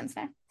the weekends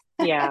now.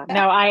 Yeah.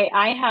 No,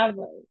 I have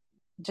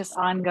just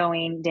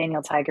ongoing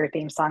Daniel Tiger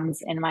theme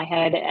songs in my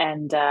head.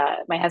 And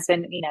my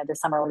husband,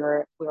 this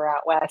summer we were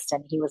out west,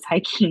 and he was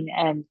hiking,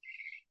 and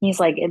he's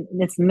like,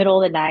 it's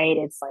middle of the night.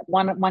 It's like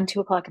 2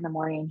 o'clock in the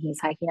morning. He's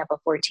hiking up a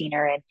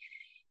 14er, and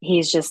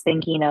he's just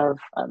thinking of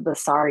the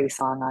Sorry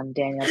song on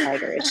Daniel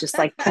Tiger. It's just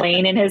like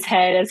playing in his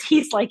head as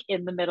he's like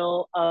in the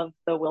middle of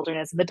the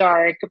wilderness in the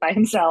dark by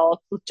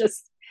himself,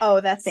 just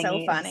that's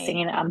so funny.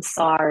 Singing I'm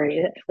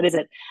sorry. What is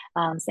it?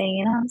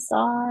 Saying I'm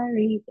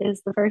sorry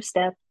is the first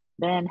step.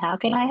 Then how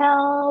can I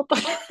help?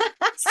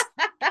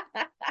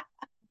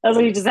 That's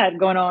what you just had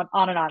going on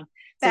and on.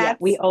 So yeah,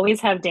 we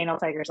always have Daniel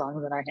Tiger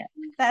songs in our head.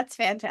 That's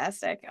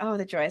fantastic. Oh,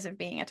 the joys of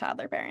being a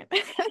toddler parent.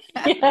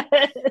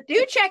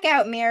 Do check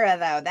out Mira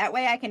though. That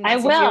way I can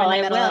message you in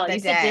the middle of the day.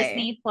 Said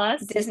Disney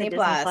Plus? Disney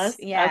Plus.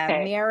 Yeah,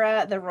 okay.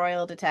 Mira, the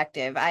Royal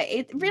Detective.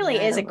 It really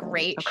is a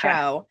great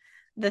show.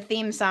 The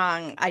theme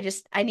song,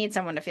 I need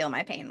someone to feel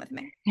my pain with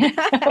me.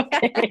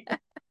 Okay.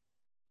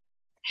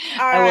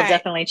 I will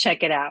definitely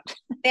check it out.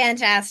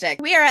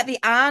 Fantastic. We are at the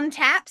on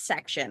tap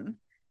section.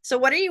 So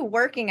what are you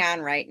working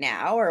on right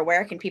now, or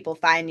where can people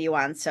find you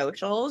on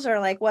socials, or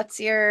like what's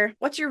your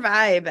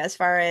vibe as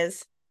far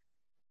as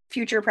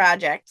future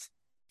projects?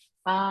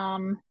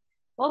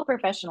 Well,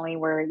 professionally,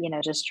 we're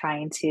just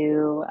trying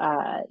to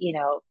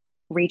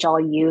reach all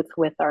youth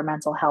with our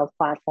mental health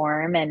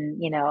platform,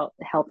 and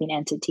helping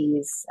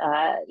entities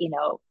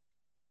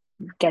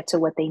get to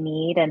what they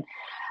need.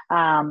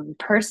 And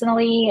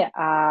personally,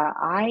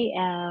 I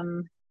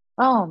am,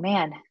 oh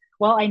man.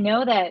 Well, I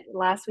know that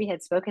last we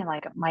had spoken,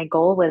 like my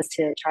goal was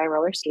to try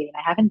roller skating.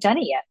 I haven't done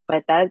it yet,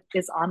 but that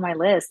is on my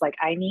list. Like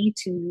I need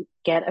to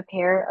get a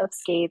pair of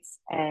skates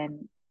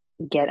and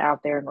get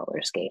out there and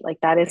roller skate. Like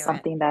that is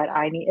something that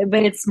I need,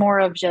 but it's more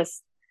of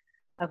just,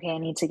 okay, I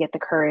need to get the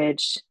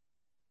courage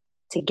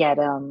to get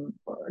them,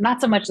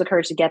 not so much the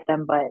courage to get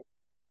them, but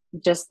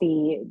just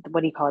the,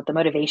 what do you call it? The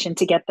motivation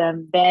to get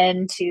them,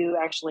 then to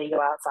actually go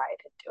outside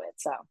and do it.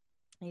 So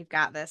You've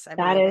got this. I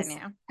that believe is,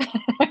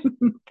 in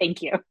you.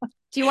 thank you.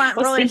 Do you want I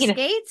was roller thinking of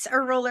skates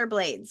or roller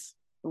blades?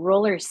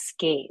 roller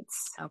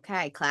skates.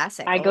 Okay,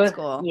 classic, I old go,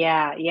 school.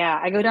 yeah, yeah.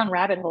 I go down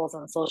rabbit holes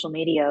on social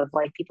media of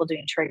like people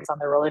doing tricks on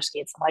their roller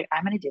skates. I'm like,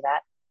 I'm going to do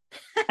that.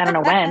 I don't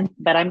know when,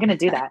 but I'm going to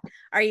do that.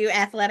 Are you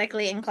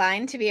athletically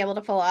inclined to be able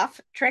to pull off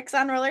tricks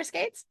on roller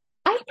skates?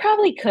 I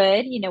probably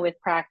could,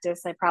 with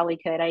practice, I probably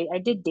could. I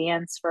did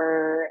dance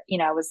for,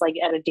 I was like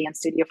at a dance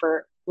studio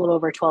for a little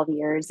over 12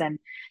 years. And,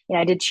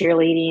 I did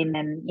cheerleading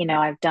and,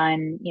 I've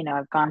done,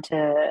 I've gone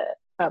to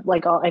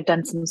I've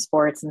done some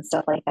sports and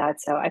stuff like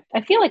that. So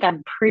I feel like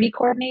I'm pretty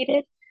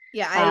coordinated.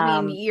 Yeah, I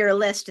mean, your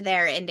list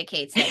there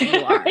indicates that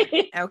you are.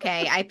 Right.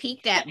 Okay, I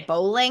peaked at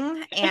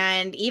bowling,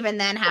 and even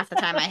then, half the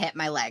time I hit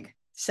my leg.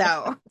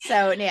 So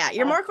yeah,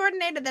 you're more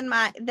coordinated than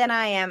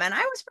I am, and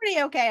I was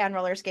pretty okay on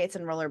roller skates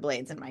and roller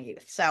blades in my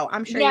youth. So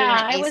I'm sure you're Yeah,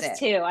 gonna I ace was it.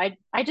 too.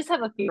 I just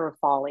have a fear of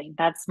falling.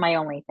 That's my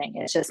only thing.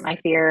 It's just my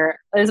fear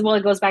as well.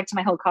 It goes back to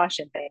my whole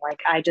caution thing.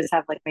 Like I just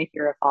have like my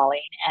fear of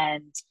falling.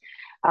 And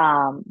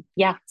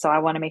yeah, so I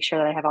want to make sure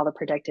that I have all the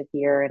protective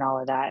gear and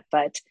all of that.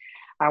 But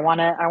I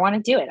want to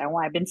do it.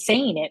 I've been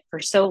saying it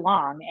for so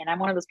long, and I'm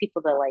one of those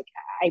people that like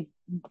I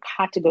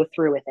have to go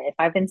through with it. If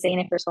I've been saying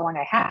it for so long,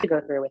 I have to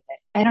go through with it.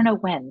 I don't know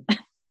when.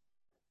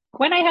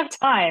 When I have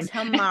time.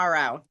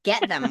 Tomorrow,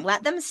 get them.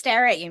 Let them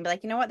stare at you and be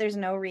like, you know what? There's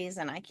no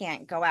reason I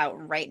can't go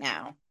out right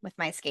now with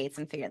my skates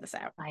and figure this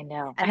out. I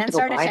know. And then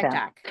start a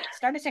TikTok.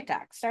 Start a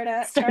TikTok. Start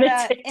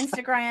a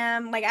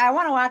Instagram. Like, I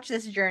want to watch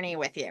this journey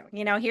with you.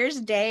 Here's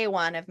day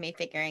 1 of me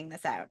figuring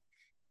this out.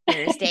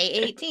 Here's day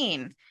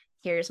 18.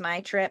 Here's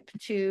my trip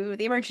to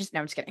the emergency.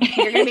 No, I'm just kidding.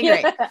 You're gonna be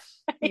great.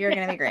 You're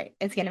gonna be great.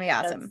 It's gonna be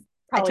awesome.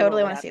 I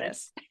totally want to see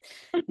this.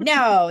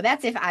 No,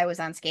 that's if I was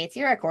on skates.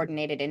 You're a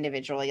coordinated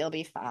individual. You'll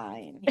be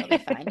fine. You'll be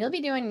fine. You'll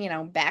be doing,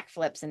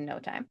 backflips in no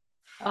time.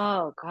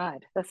 Oh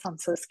God, that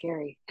sounds so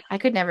scary. I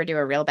could never do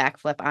a real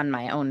backflip on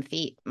my own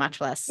feet, much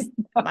less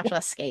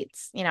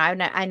skates.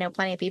 I know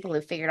plenty of people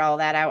who figured all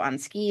that out on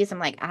skis. I'm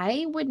like,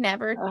 I would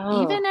never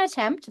even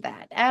attempt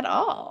that at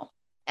all.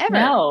 Ever.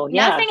 No,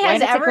 yeah. Nothing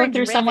has ever go through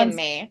driven someone's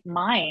me.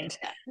 Mind.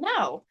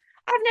 No,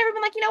 I've never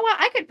been like, you know what?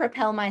 I could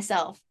propel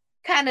myself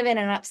kind of in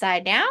an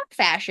upside down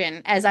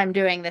fashion as I'm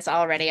doing this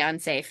already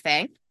unsafe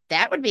thing.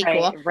 That would be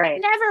cool. Right.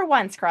 Never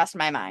once crossed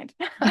my mind.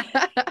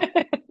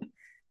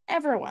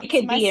 Ever once. It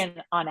could be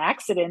on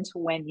accident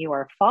when you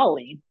are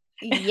falling.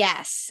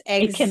 Yes,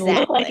 exactly. It can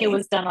look like it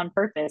was done on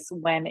purpose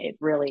when it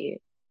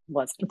really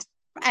wasn't.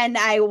 And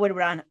I would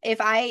run if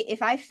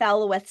I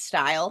fell with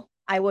style,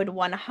 I would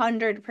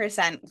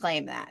 100%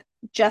 claim that.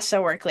 Just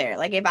so we're clear.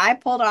 Like if I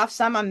pulled off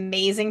some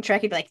amazing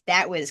trick, you'd be like,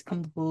 that was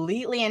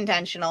completely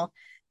intentional,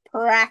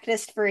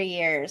 practiced for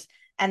years.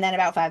 And then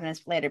about 5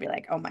 minutes later, be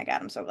like, oh my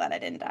God, I'm so glad I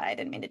didn't die. I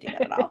didn't mean to do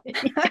that at all.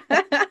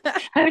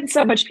 I'm in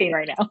so much pain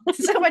right now.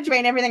 So much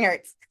pain. Everything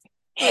hurts.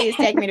 Please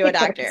take me to a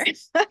doctor.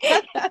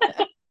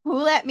 Who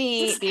let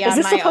me be on my own?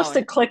 Is this supposed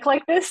to click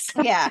like this?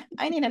 Yeah,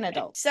 I need an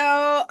adult. So,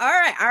 all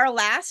right, our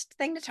last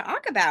thing to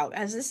talk about,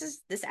 as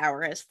this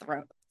hour has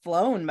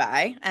flown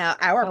by,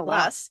 hour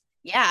plus. Wow.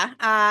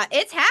 Yeah,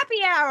 it's happy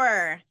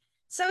hour.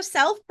 So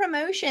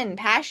self-promotion,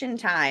 passion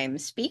time.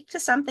 Speak to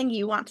something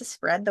you want to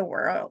spread the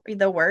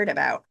word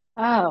about.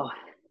 Oh,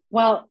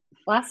 well,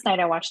 last night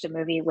I watched a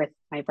movie with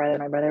my brother.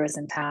 My brother was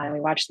in town and we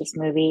watched this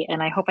movie,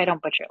 and I hope I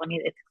don't butcher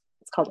it.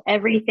 It's called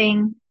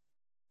Everything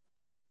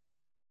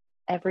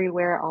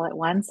Everywhere All at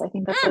Once. I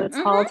think that's what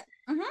it's called.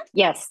 Mm-hmm.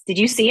 Yes. Did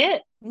you see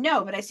it?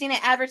 No, but I've seen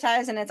it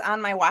advertised and it's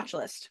on my watch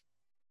list.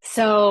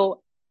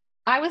 So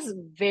I was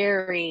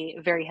very,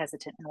 very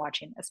hesitant in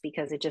watching this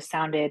because it just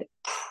sounded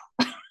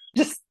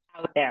just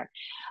out there.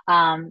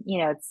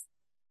 It's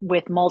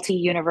with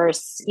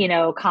multi-universe,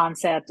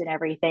 concept and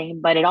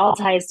everything, but it all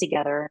ties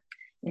together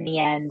in the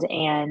end.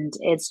 And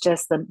it's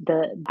just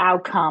the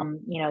outcome,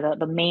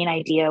 the main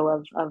idea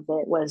of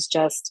it was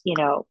just,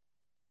 you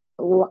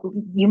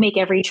make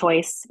every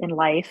choice in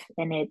life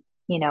and it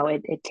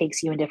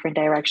takes you in different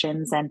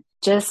directions, and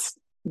just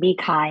be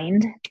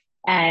kind.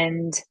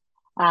 And,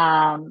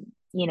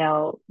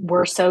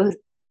 we're so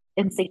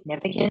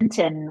insignificant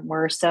and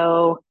we're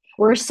so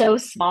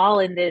small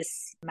in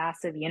this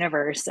massive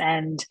universe,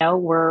 and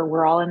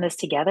we're all in this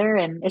together,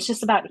 and it's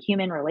just about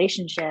human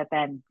relationship.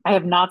 And I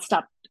have not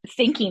stopped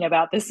thinking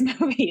about this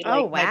movie.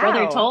 Like, my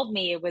brother told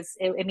me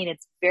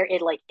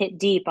it like hit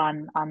deep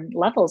on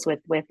levels with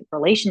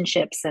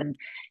relationships and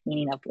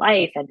meaning of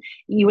life, and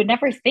you would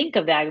never think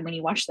of that when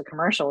you watch the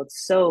commercial.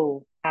 It's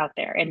so out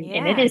there, and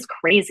it is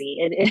crazy.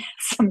 It is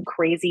some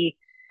crazy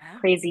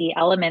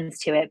elements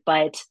to it,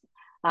 but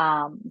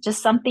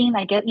just something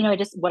I get,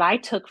 just what I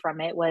took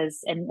from it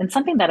was, and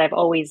something that I've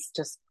always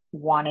just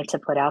wanted to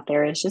put out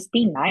there is just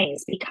be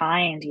nice, be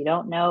kind. You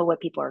don't know what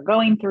people are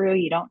going through.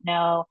 You don't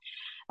know,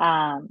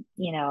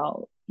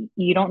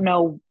 you don't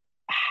know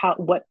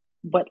what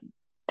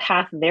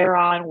path they're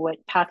on,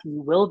 what path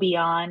you will be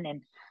on.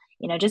 And,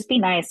 just be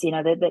nice.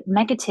 The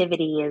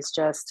negativity is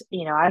just,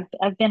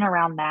 I've been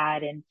around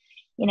that, and,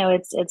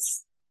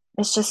 it's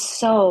just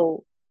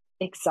so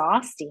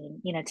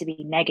exhausting, to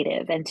be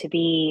negative and to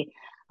be,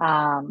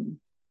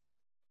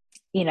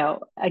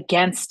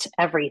 against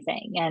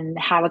everything and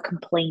have a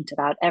complaint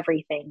about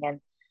everything.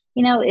 And,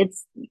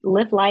 it's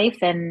live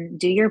life and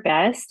do your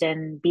best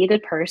and be a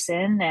good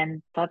person.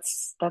 And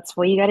that's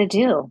what you got to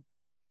do.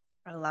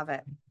 I love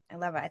it. I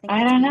love it. I think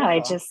I that's don't know.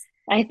 beautiful.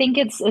 I think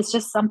it's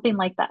just something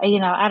like that.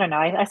 I don't know.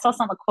 I saw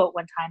some quote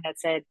one time that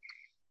said,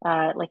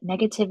 like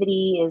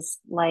negativity is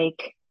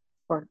like,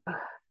 or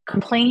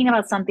complaining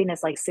about something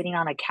is like sitting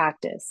on a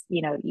cactus.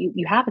 You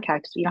have a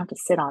cactus, but you don't have to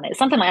sit on it.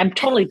 Something like, I'm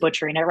totally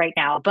butchering it right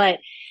now, but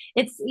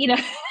it's,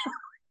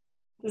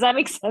 does that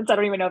make sense? I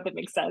don't even know if it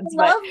makes sense.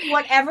 I love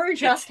whatever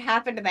just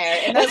happened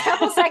there. In those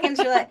couple seconds,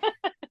 you're like,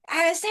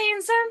 I was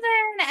saying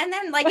something, and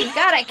then like you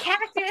got a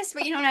cactus,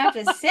 but you don't have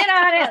to sit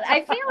on it.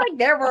 I feel like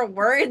there were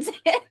words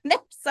in there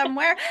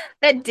somewhere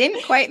that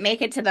didn't quite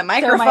make it to the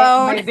microphone. So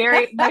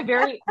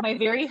my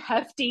very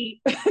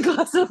hefty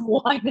glass of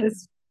wine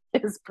is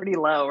pretty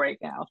low right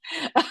now.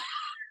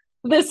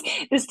 This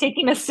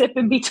taking a sip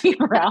in between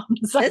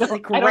rounds. I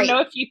don't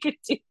know if you could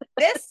do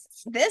this.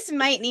 This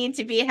might need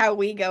to be how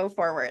we go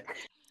forward.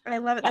 I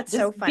love it. That's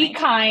so funny. Be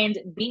kind,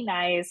 be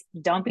nice,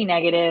 don't be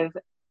negative.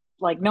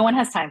 Like, no one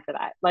has time for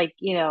that. Like,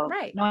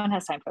 right. No one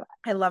has time for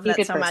that. I love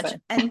that so much.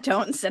 And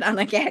don't sit on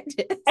a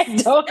cactus.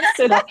 And don't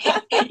sit on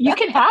it. You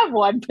can have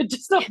one, but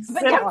just don't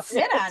sit on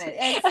it.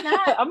 It's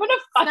not. I'm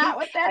not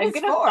what that is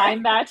for.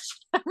 I'm gonna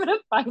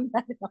find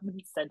that and I'm gonna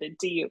send it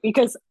to you,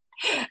 because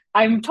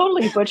I'm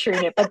totally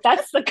butchering it, but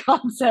that's the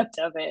concept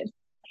of it.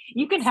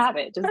 You can have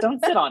it, just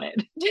don't sit on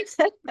it.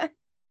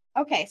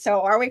 Okay,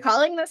 so are we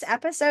calling this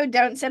episode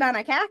 "Don't Sit on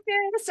a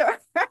Cactus," or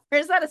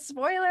is that a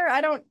spoiler?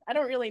 I don't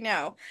really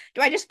know.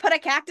 Do I just put a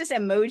cactus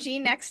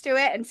emoji next to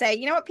it and say,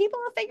 you know what, people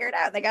will figure it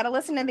out. They got to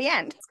listen to the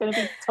end. It's going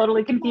to be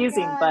totally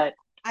confusing, but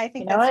I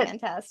think that's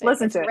fantastic.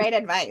 Listen to it. Great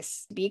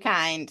advice. Be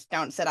kind.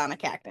 Don't sit on a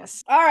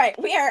cactus. All right.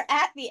 We are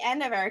at the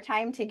end of our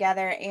time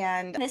together,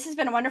 and this has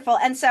been wonderful.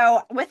 And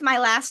so with my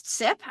last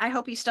sip, I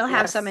hope you still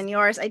have some in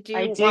yours. I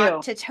do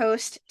want to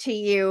toast to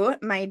you,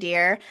 my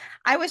dear.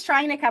 I was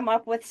trying to come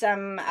up with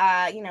some,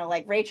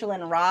 like Rachel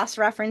and Ross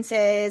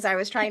references. I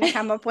was trying to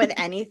come up with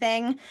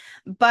anything,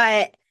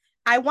 but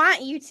I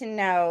want you to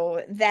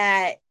know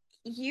that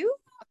you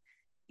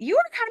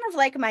are kind of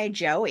like my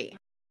Joey.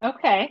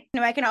 Okay.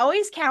 I can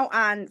always count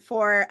on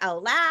for a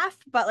laugh,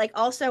 but like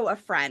also a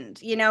friend.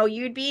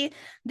 You'd be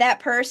that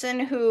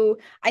person who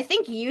I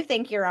think you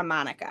think you're a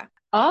Monica.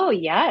 Oh,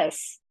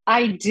 yes,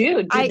 I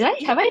do.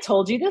 Have I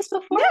told you this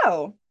before?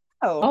 No.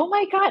 Oh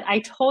my God. I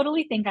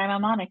totally think I'm a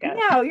Monica.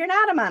 No, you're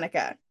not a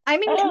Monica. I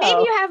mean,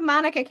 maybe you have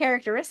Monica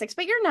characteristics,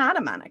 but you're not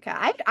a Monica.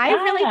 I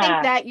really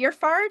think that you're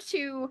far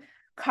too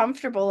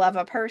comfortable of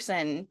a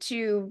person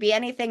to be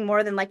anything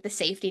more than like the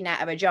safety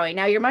net of a Joey.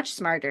 Now, you're much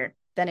smarter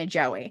than a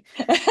Joey,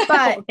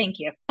 but thank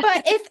you.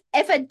 But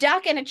if a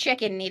duck and a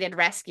chicken needed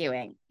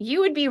rescuing,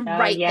 you would be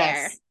right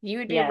there. You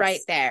would be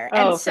right there.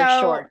 And so,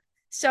 for sure.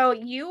 So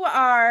you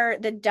are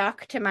the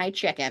duck to my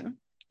chicken.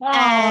 Aww.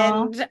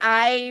 And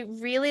I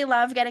really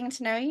love getting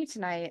to know you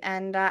tonight.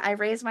 And I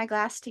raise my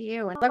glass to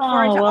you and look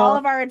forward to all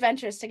of our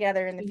adventures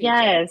together in the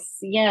future.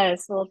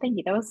 Yes. Well, thank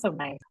you. That was so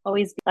nice.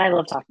 Always, I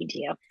love talking to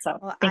you.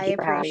 So thank you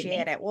for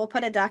appreciate it. We'll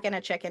put a duck and a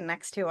chicken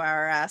next to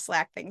our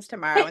Slack things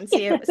tomorrow and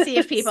see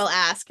if people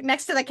ask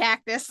next to the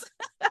cactus.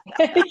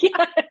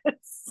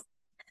 Yes.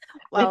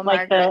 Well, with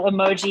like the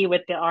emoji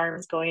with the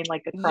arms going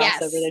like across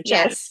over the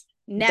chest.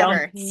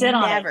 Never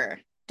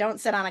Don't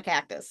sit on a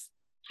cactus.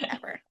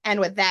 Ever.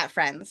 And with that,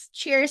 friends,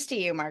 cheers to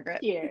you,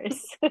 Margaret.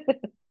 Cheers.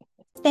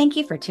 Thank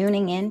you for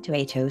tuning in to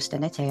A Toast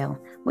and a Tale.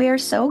 We are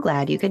so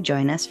glad you could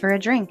join us for a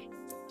drink.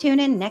 Tune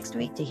in next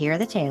week to hear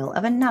the tale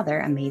of another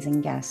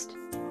amazing guest.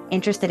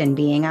 Interested in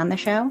being on the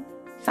show?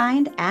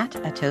 Find at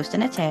A Toast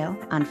and a Tale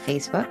on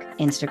Facebook,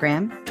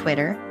 Instagram,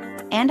 Twitter,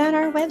 and on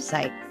our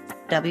website,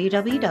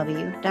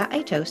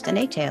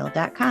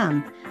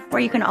 www.atoastandatale.com,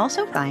 where you can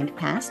also find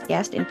past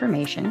guest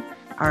information,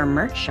 our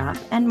merch shop,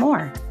 and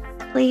more.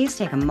 Please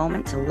take a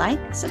moment to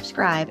like,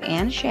 subscribe,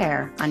 and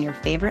share on your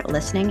favorite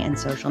listening and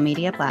social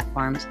media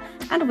platforms,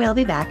 and we'll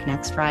be back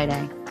next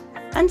Friday.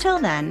 Until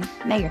then,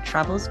 may your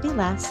troubles be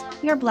less,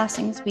 your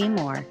blessings be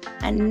more,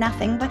 and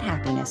nothing but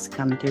happiness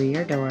come through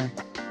your door.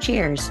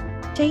 Cheers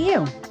to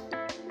you.